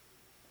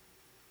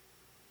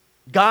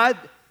 God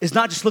is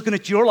not just looking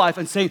at your life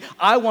and saying,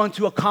 I want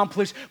to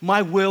accomplish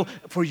my will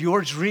for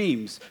your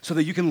dreams so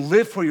that you can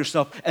live for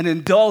yourself and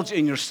indulge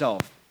in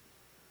yourself.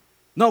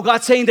 No,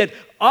 God's saying that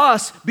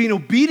us being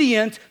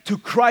obedient to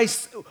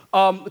Christ's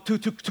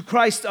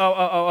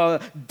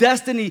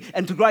destiny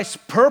and to Christ's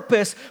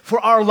purpose for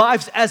our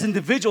lives as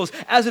individuals,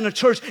 as in a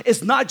church,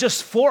 is not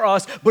just for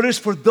us, but it is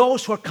for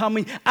those who are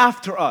coming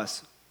after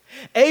us.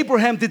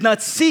 Abraham did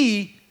not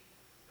see,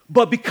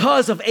 but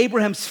because of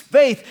Abraham's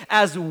faith,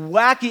 as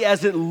wacky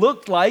as it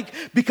looked like,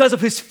 because of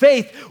his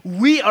faith,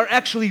 we are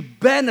actually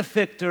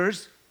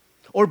benefactors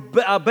or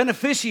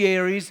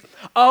beneficiaries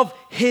of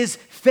his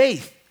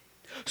faith.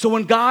 So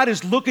when God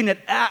is looking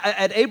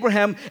at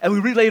Abraham, and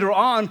we read later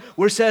on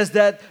where it says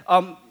that,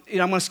 I'm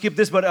going to skip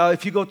this, but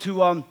if you go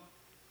to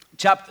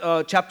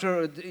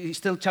chapter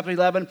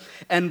 11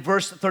 and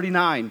verse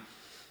 39, it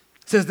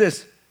says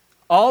this,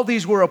 all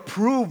these were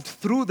approved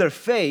through their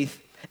faith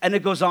And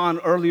it goes on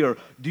earlier.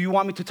 Do you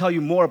want me to tell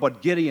you more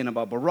about Gideon,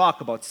 about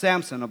Barak, about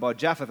Samson, about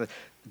Jephthah,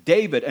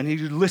 David? And he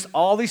lists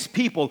all these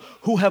people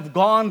who have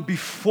gone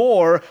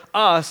before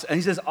us. And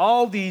he says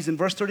all these, in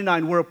verse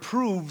 39, were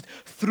approved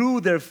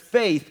through their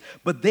faith,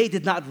 but they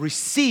did not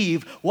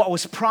receive what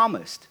was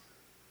promised.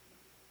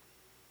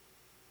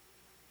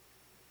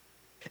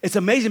 It's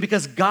amazing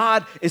because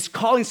God is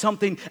calling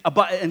something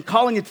about and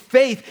calling it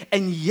faith,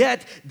 and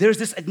yet there's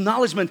this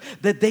acknowledgement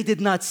that they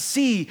did not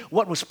see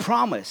what was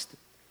promised.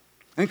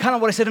 And kind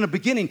of what I said in the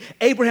beginning,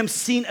 Abraham's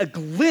seen a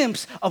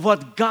glimpse of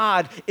what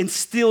God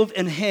instilled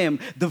in him,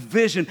 the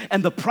vision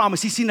and the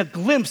promise. He's seen a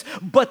glimpse,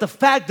 but the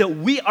fact that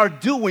we are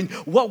doing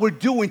what we're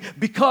doing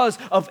because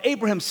of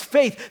Abraham's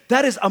faith,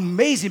 that is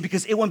amazing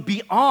because it went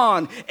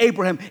beyond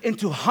Abraham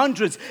into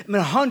hundreds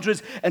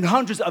and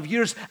hundreds of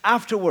years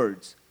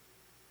afterwards.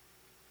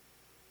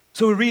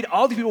 So we read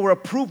all the people were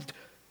approved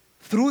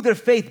through their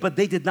faith, but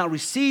they did not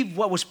receive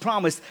what was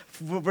promised.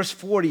 Verse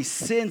 40,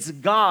 since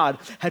God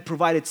had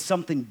provided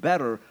something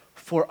better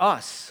for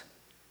us,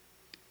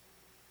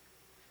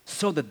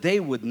 so that they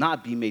would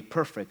not be made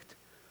perfect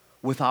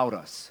without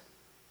us.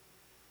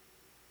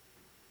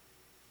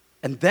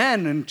 And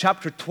then in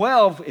chapter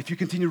 12, if you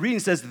continue reading,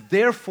 it says,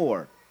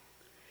 therefore,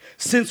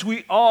 since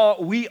we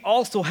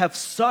also have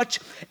such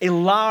a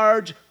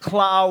large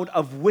cloud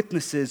of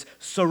witnesses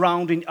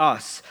surrounding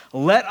us,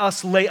 let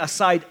us lay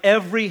aside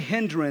every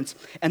hindrance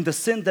and the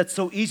sin that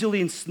so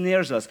easily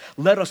ensnares us.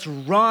 Let us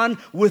run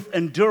with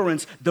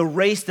endurance the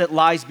race that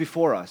lies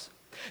before us.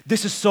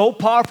 This is so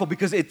powerful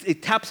because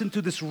it taps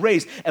into this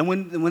race. And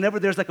whenever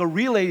there's like a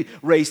relay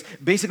race,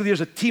 basically there's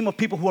a team of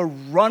people who are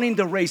running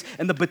the race,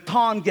 and the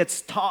baton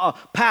gets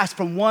passed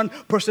from one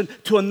person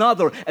to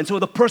another. And so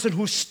the person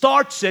who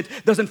starts it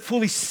doesn't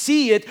fully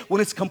see it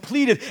when it's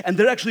completed, and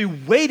they're actually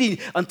waiting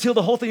until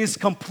the whole thing is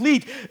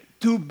complete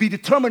to be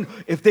determined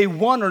if they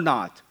won or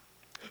not.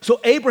 So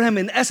Abraham,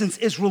 in essence,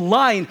 is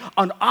relying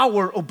on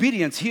our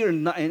obedience here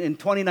in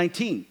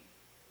 2019.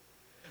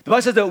 The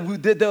Bible says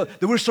that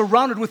we're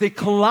surrounded with a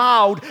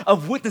cloud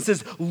of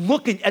witnesses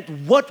looking at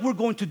what we're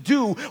going to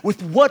do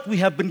with what we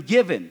have been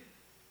given.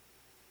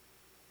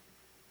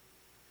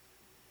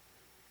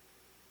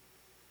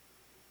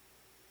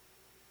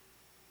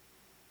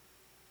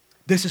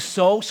 This is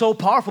so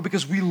powerful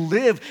because we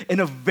live in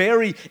a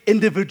very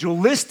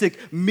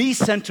individualistic,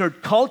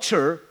 me-centered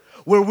culture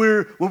where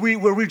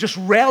we just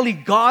rally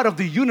God of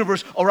the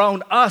universe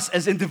around us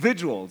as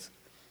individuals.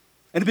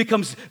 And it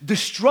becomes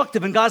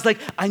destructive. And God's like,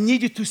 I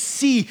need you to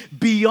see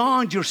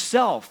beyond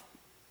yourself.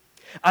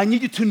 I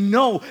need you to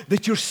know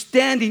that you're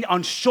standing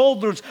on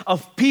shoulders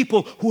of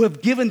people who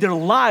have given their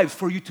lives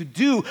for you to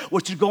do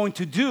what you're going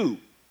to do.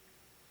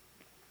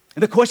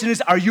 And the question is,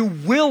 are you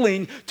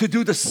willing to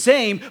do the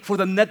same for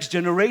the next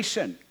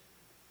generation?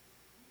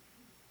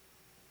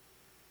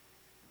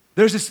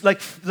 There's this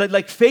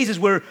like phases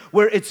where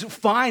it's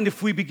fine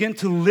if we begin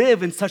to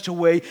live in such a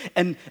way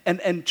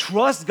and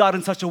trust God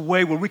in such a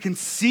way where we can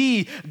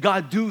see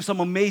God do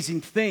some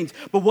amazing things.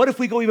 But what if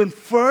we go even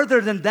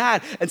further than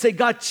that and say,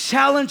 God,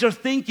 challenge our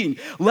thinking.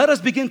 Let us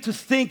begin to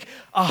think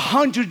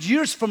 100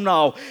 years from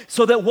now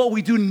so that what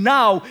we do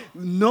now,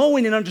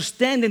 knowing and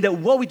understanding that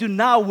what we do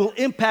now will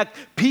impact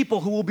people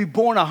who will be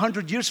born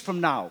 100 years from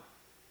now.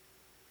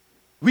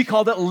 We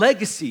call that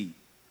legacy.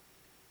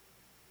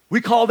 We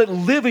call it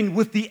living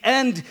with the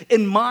end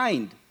in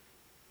mind.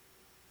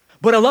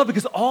 But I love it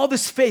because all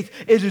this faith,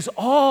 it is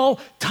all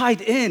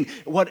tied in.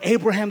 What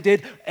Abraham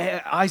did,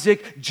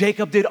 Isaac,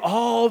 Jacob did,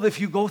 all,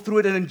 if you go through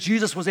it, and then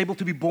Jesus was able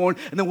to be born,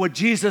 and then what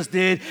Jesus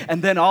did,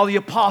 and then all the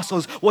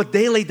apostles, what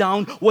they laid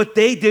down, what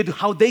they did,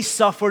 how they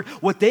suffered,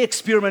 what they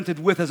experimented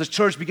with as the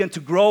church began to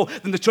grow.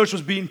 Then the church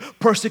was being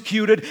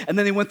persecuted, and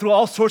then they went through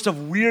all sorts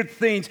of weird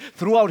things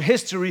throughout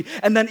history.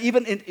 And then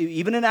even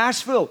in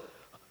Asheville,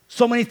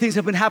 so many things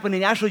have been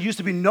happening. Asheville used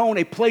to be known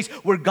a place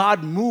where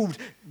God moved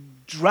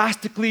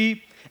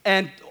drastically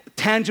and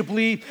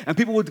tangibly, and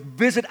people would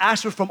visit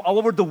Asheville from all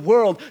over the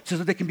world so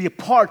that they can be a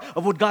part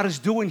of what God is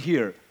doing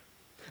here.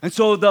 And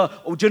so the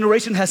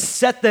generation has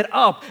set that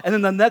up, and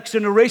then the next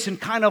generation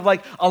kind of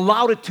like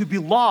allowed it to be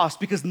lost,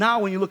 because now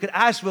when you look at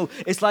Asheville,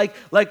 it's like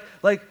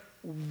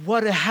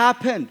what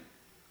happened?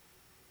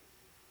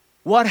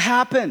 What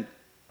happened?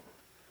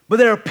 But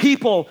there are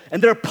people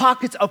and there are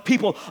pockets of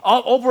people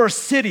all over our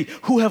city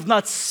who have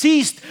not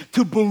ceased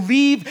to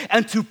believe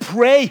and to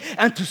pray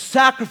and to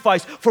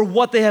sacrifice for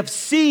what they have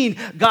seen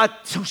God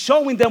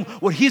showing them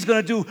what He's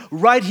going to do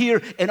right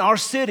here in our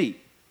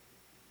city.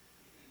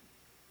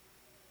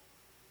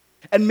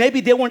 And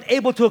maybe they weren't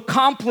able to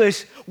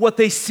accomplish what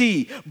they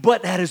see,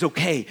 but that is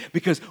okay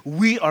because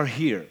we are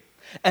here.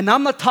 And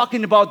I'm not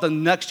talking about the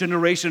next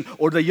generation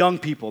or the young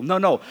people.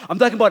 No. I'm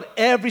talking about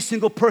every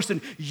single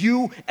person,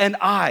 you and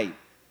I.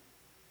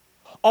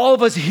 All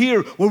of us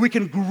here where we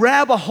can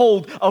grab a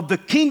hold of the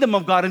kingdom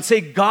of God and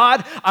say,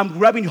 God, I'm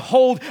grabbing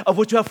hold of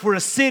what you have for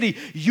a city.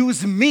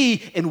 Use me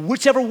in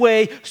whichever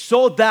way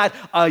so that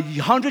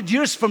 100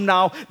 years from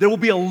now, there will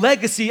be a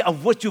legacy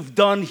of what you've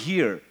done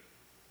here.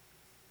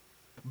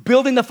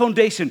 Building the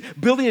foundation,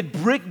 building it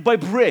brick by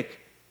brick.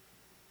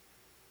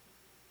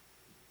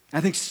 I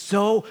think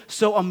so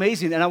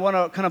amazing. And I want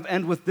to kind of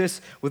end with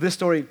this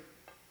story.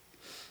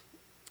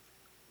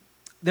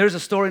 There's a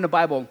story in the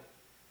Bible.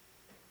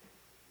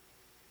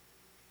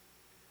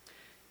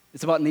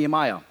 It's about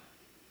Nehemiah.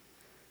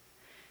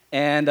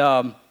 And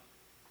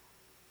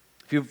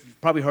if you've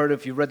probably heard,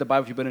 if you've read the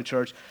Bible, if you've been in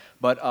church,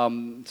 but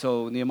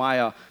so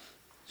Nehemiah,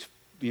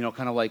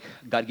 kind of like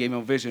God gave him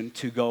a vision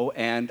to go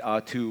and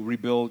to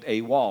rebuild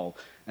a wall.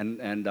 And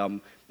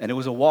it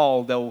was a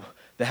wall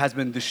that has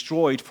been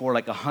destroyed for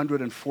like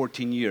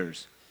 114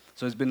 years.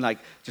 So it's been like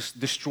just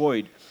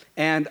destroyed.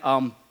 And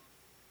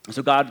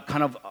so God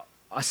kind of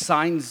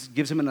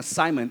gives him an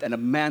assignment and a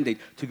mandate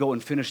to go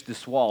and finish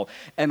this wall.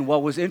 And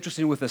what was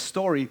interesting with the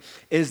story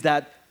is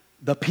that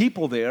the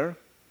people there,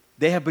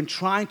 they have been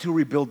trying to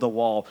rebuild the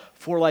wall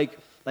for like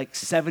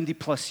 70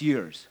 plus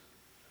years.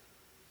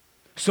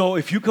 So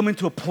if you come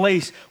into a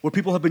place where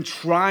people have been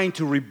trying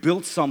to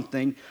rebuild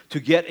something to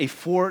get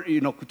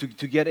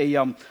to get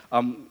a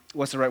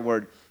what's the right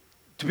word?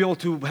 To be able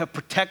to have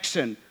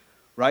protection,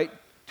 right?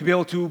 To be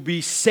able to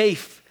be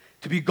safe,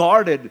 to be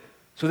guarded,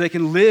 so they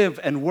can live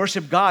and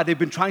worship God. They've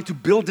been trying to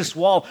build this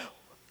wall,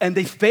 and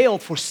they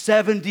failed for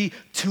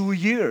 72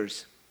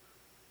 years.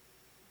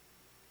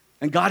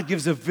 And God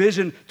gives a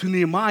vision to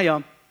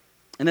Nehemiah.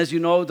 And as you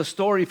know the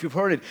story, if you've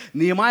heard it,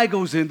 Nehemiah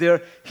goes in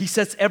there, he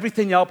sets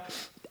everything up,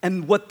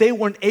 and what they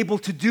weren't able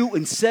to do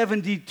in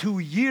 72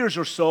 years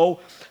or so,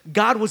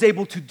 God was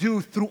able to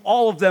do through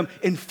all of them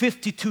in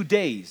 52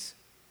 days.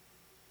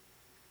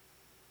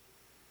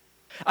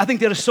 I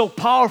think that is so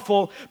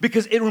powerful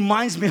because it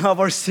reminds me of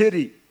our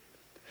city.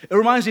 It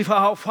reminds me of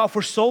how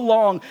for so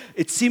long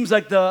it seems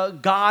like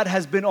God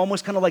has been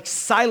almost kind of like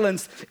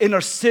silenced in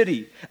our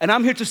city. And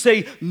I'm here to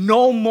say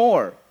no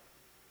more.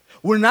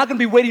 We're not going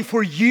to be waiting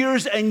for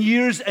years and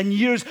years and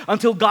years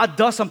until God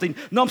does something.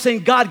 No, I'm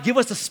saying, God, give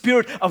us the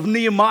spirit of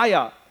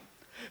Nehemiah.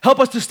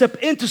 Help us to step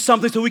into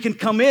something so we can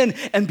come in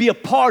and be a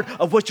part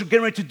of what you're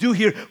getting ready to do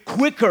here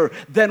quicker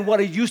than what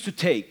it used to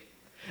take.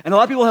 And a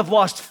lot of people have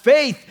lost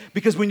faith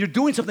because when you're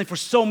doing something for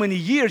so many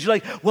years, you're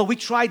like, well, we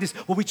tried this,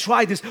 we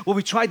tried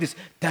this.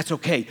 That's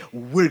okay.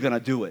 We're going to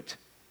do it.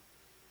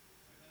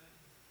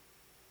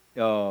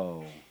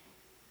 Oh.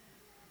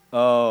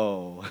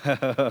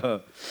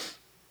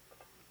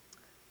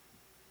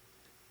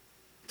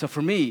 So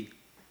for me,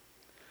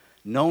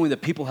 knowing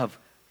that people have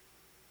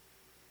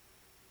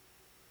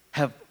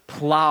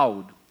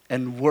plowed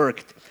and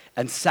worked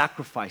and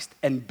sacrificed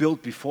and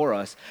built before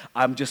us,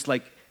 I'm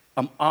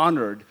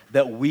honored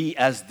that we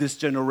as this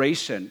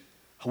generation,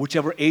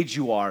 whichever age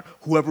you are,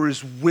 whoever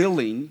is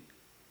willing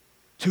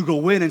to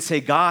go in and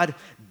say, God,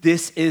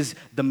 this is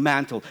the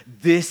mantle.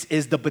 This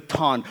is the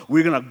baton.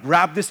 We're going to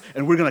grab this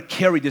and we're going to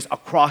carry this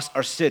across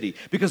our city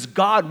because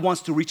God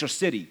wants to reach our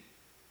city.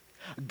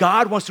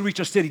 God wants to reach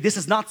our city. This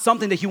is not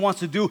something that He wants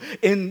to do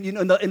in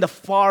the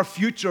far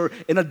future,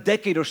 in a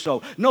decade or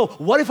so. No,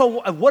 what if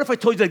I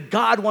told you that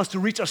God wants to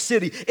reach our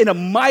city in a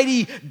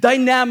mighty,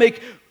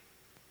 dynamic,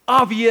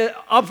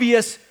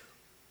 obvious,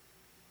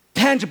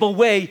 tangible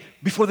way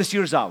before this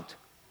year's out?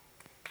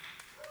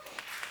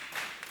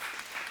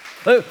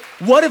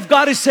 What if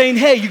God is saying,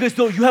 hey, you guys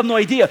you have no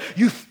idea.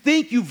 You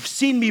think you've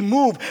seen me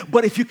move,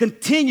 but if you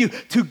continue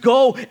to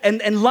go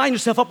and line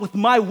yourself up with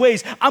my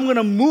ways, I'm going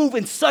to move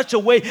in such a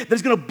way that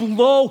it's going to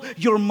blow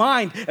your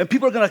mind. And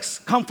people are going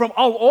to come from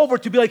all over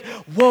to be like,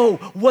 whoa,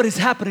 what is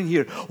happening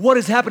here? What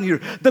is happening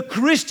here? The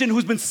Christian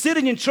who's been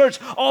sitting in church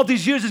all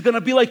these years is going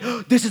to be like,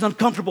 this is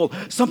uncomfortable.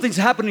 Something's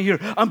happening here.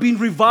 I'm being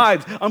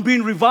revived.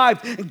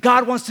 And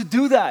God wants to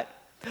do that.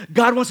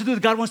 God wants to do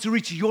it. God wants to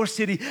reach your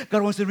city.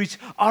 God wants to reach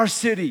our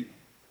city.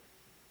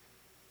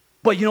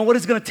 But you know what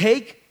it's going to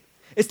take?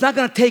 It's not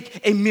going to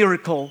take a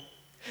miracle.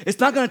 It's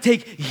not going to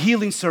take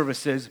healing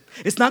services.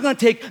 It's not going to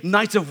take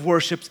nights of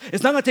worship.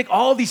 It's not going to take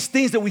all these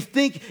things that we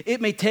think it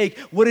may take.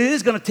 What it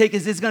is going to take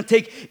is it's going to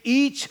take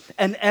each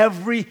and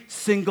every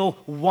single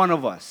one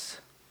of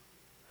us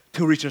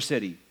to reach our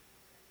city.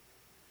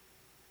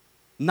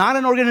 Not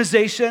an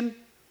organization,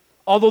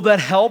 although that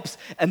helps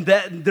and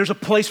that there's a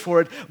place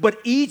for it, but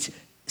each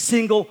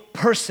single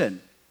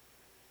person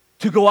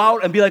to go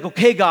out and be like,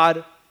 okay,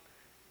 God,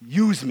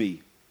 use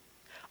me.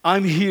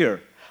 I'm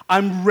here.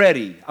 I'm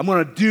ready. I'm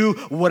going to do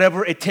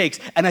whatever it takes.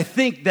 And I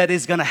think that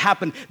is going to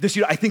happen this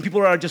year. I think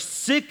people are just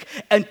sick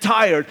and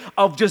tired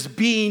of just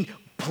being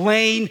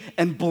plain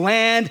and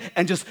bland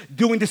and just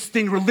doing this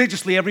thing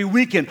religiously every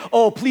weekend.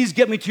 Oh, please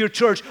get me to your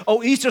church.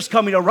 Oh, Easter's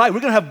coming. All right, we're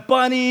going to have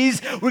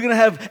bunnies. We're going to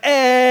have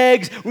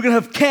eggs. We're going to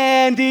have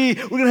candy.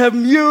 We're going to have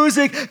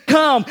music.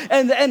 Come.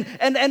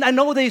 And I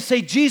know they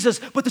say Jesus,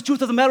 but the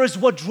truth of the matter is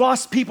what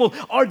draws people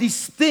are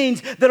these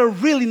things that are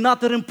really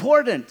not that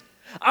important.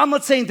 I'm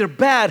not saying they're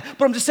bad,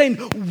 but I'm just saying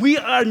we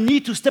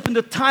need to step into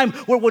a time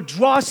where what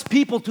draws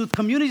people to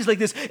communities like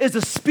this is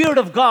the Spirit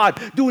of God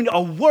doing a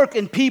work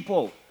in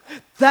people.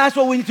 That's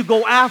what we need to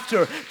go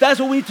after. That's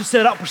what we need to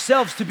set up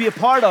ourselves to be a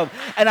part of.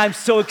 And I'm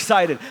so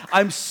excited.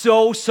 I'm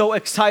so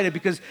excited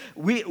because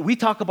we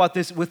talk about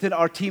this within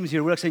our teams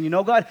here. We're saying, you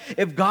know, God,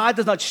 if God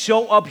does not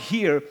show up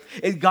here,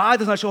 if God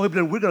does not show up,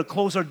 then we're going to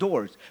close our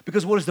doors.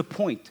 Because what is the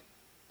point?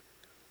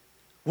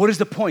 What is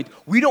the point?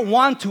 We don't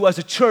want to, as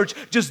a church,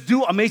 just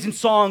do amazing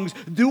songs,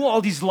 do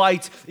all these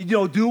lights,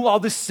 do all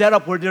this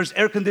setup where there's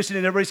air conditioning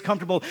and everybody's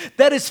comfortable.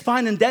 That is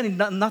fine and dandy,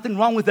 nothing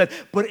wrong with that.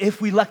 But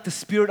if we lack the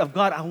Spirit of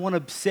God, I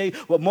want to say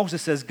what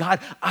Moses says, God,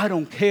 I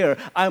don't care.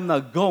 I'm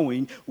not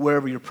going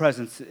wherever if your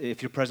presence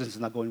is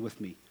not going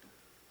with me.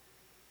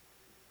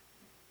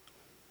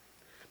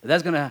 But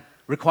that's going to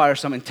require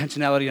some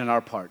intentionality on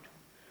our part.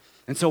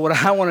 And so what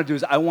I want to do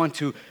is I want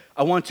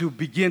to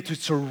begin to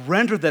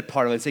surrender that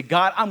part of it and say,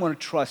 God, I'm going to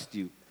trust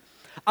you.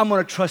 I'm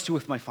going to trust you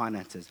with my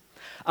finances.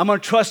 I'm going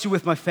to trust you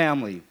with my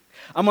family.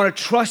 I'm going to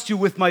trust you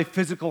with my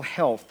physical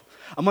health.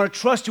 I'm going to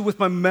trust you with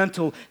my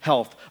mental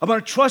health. I'm going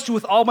to trust you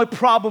with all my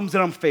problems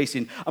that I'm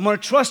facing. I'm going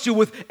to trust you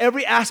with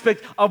every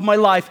aspect of my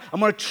life. I'm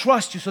going to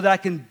trust you so that I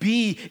can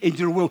be in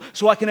your will,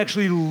 so I can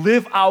actually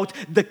live out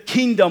the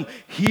kingdom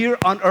here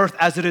on earth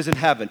as it is in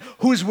heaven.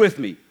 Who's with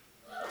me?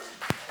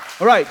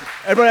 All right,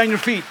 everybody on your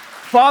feet.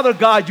 Father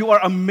God, you are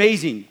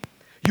amazing.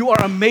 You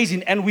are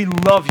amazing, and we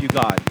love you,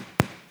 God.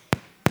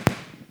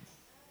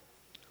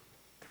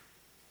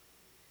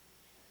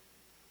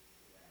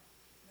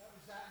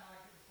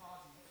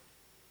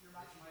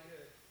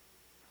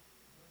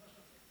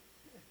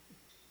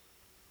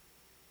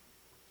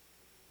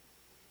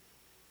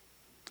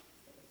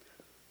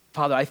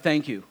 Father, I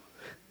thank you.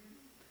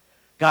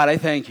 God, I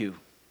thank you.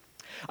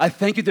 I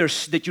thank you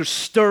that you're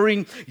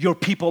stirring your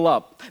people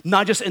up,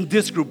 not just in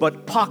this group,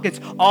 but pockets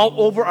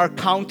all over our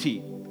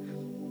county.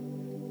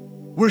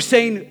 We're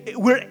saying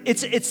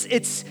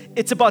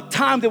it's about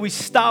time that we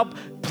stop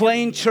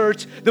playing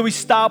church, that we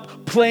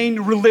stop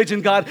playing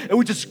religion, God, and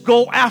we just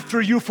go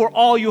after you for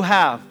all you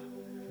have.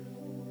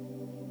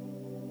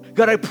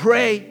 God, I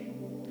pray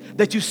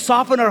that you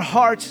soften our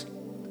hearts,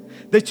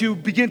 that you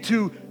begin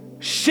to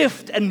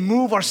shift and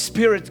move our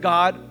spirits,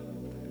 God.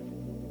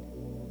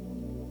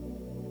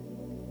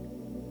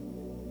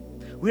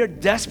 We are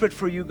desperate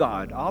for you,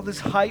 God. All this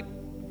hype,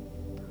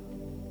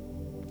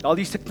 all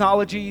these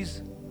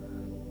technologies,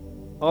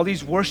 all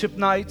these worship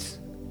nights.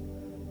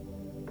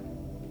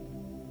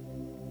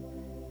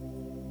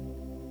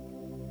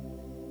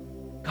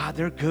 God,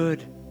 they're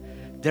good.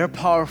 They're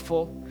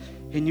powerful.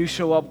 And you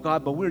show up,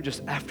 God, but we're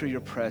just after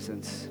your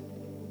presence.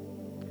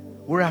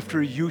 We're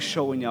after you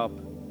showing up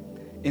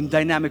in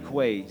dynamic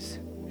ways,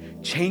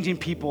 changing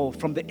people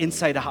from the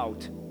inside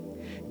out,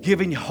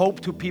 giving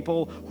hope to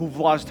people who've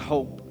lost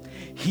hope,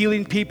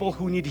 healing people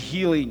who need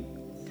healing,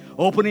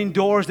 opening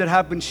doors that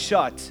have been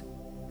shut,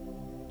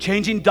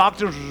 changing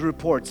doctor's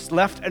reports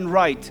left and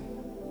right.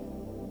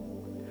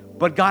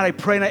 But God, I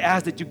pray and I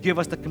ask that you give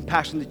us the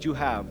compassion that you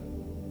have.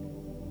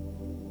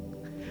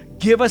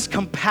 Give us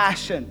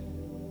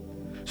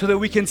compassion so that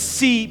we can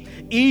see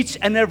each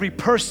and every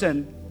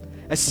person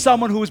as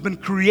someone who has been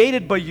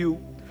created by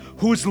you,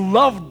 who is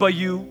loved by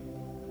you,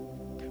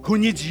 who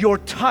needs your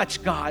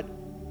touch, God.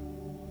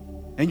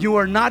 And you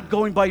are not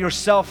going by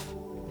yourself.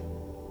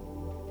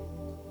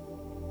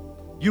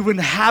 You've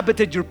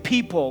inhabited your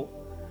people,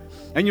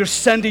 and you're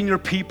sending your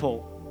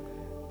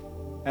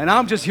people. And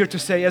I'm just here to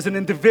say, as an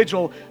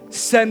individual,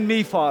 send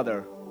me,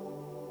 Father.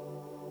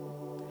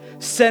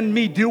 Send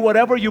me. Do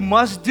whatever you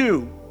must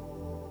do.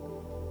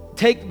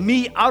 Take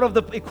me out of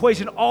the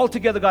equation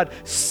altogether, God.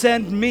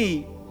 Send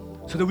me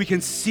so that we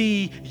can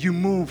see you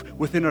move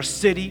within our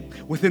city,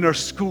 within our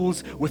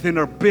schools, within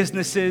our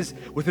businesses,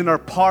 within our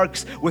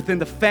parks, within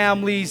the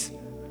families.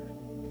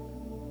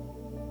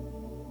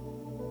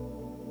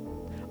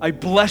 I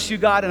bless you,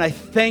 God, and I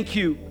thank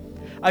you.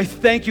 I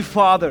thank you,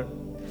 Father.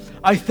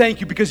 I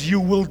thank you because you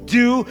will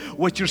do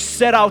what you're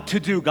set out to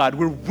do, God.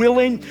 We're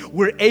willing,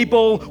 we're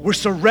able, we're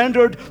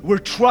surrendered, we're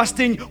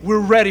trusting, we're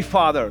ready,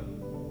 Father.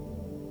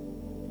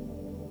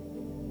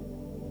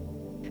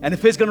 And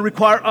if it's going to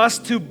require us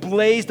to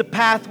blaze the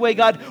pathway,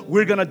 God,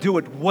 we're going to do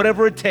it,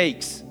 whatever it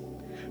takes,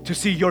 to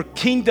see your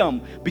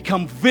kingdom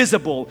become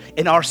visible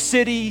in our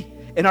city,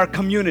 in our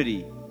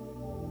community.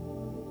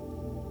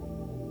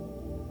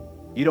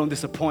 You don't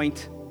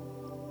disappoint.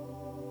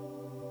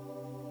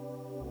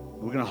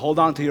 We're going to hold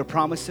on to your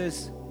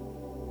promises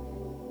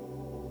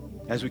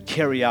as we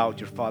carry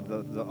out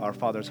our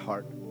Father's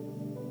heart.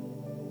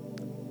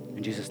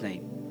 In Jesus'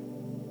 name.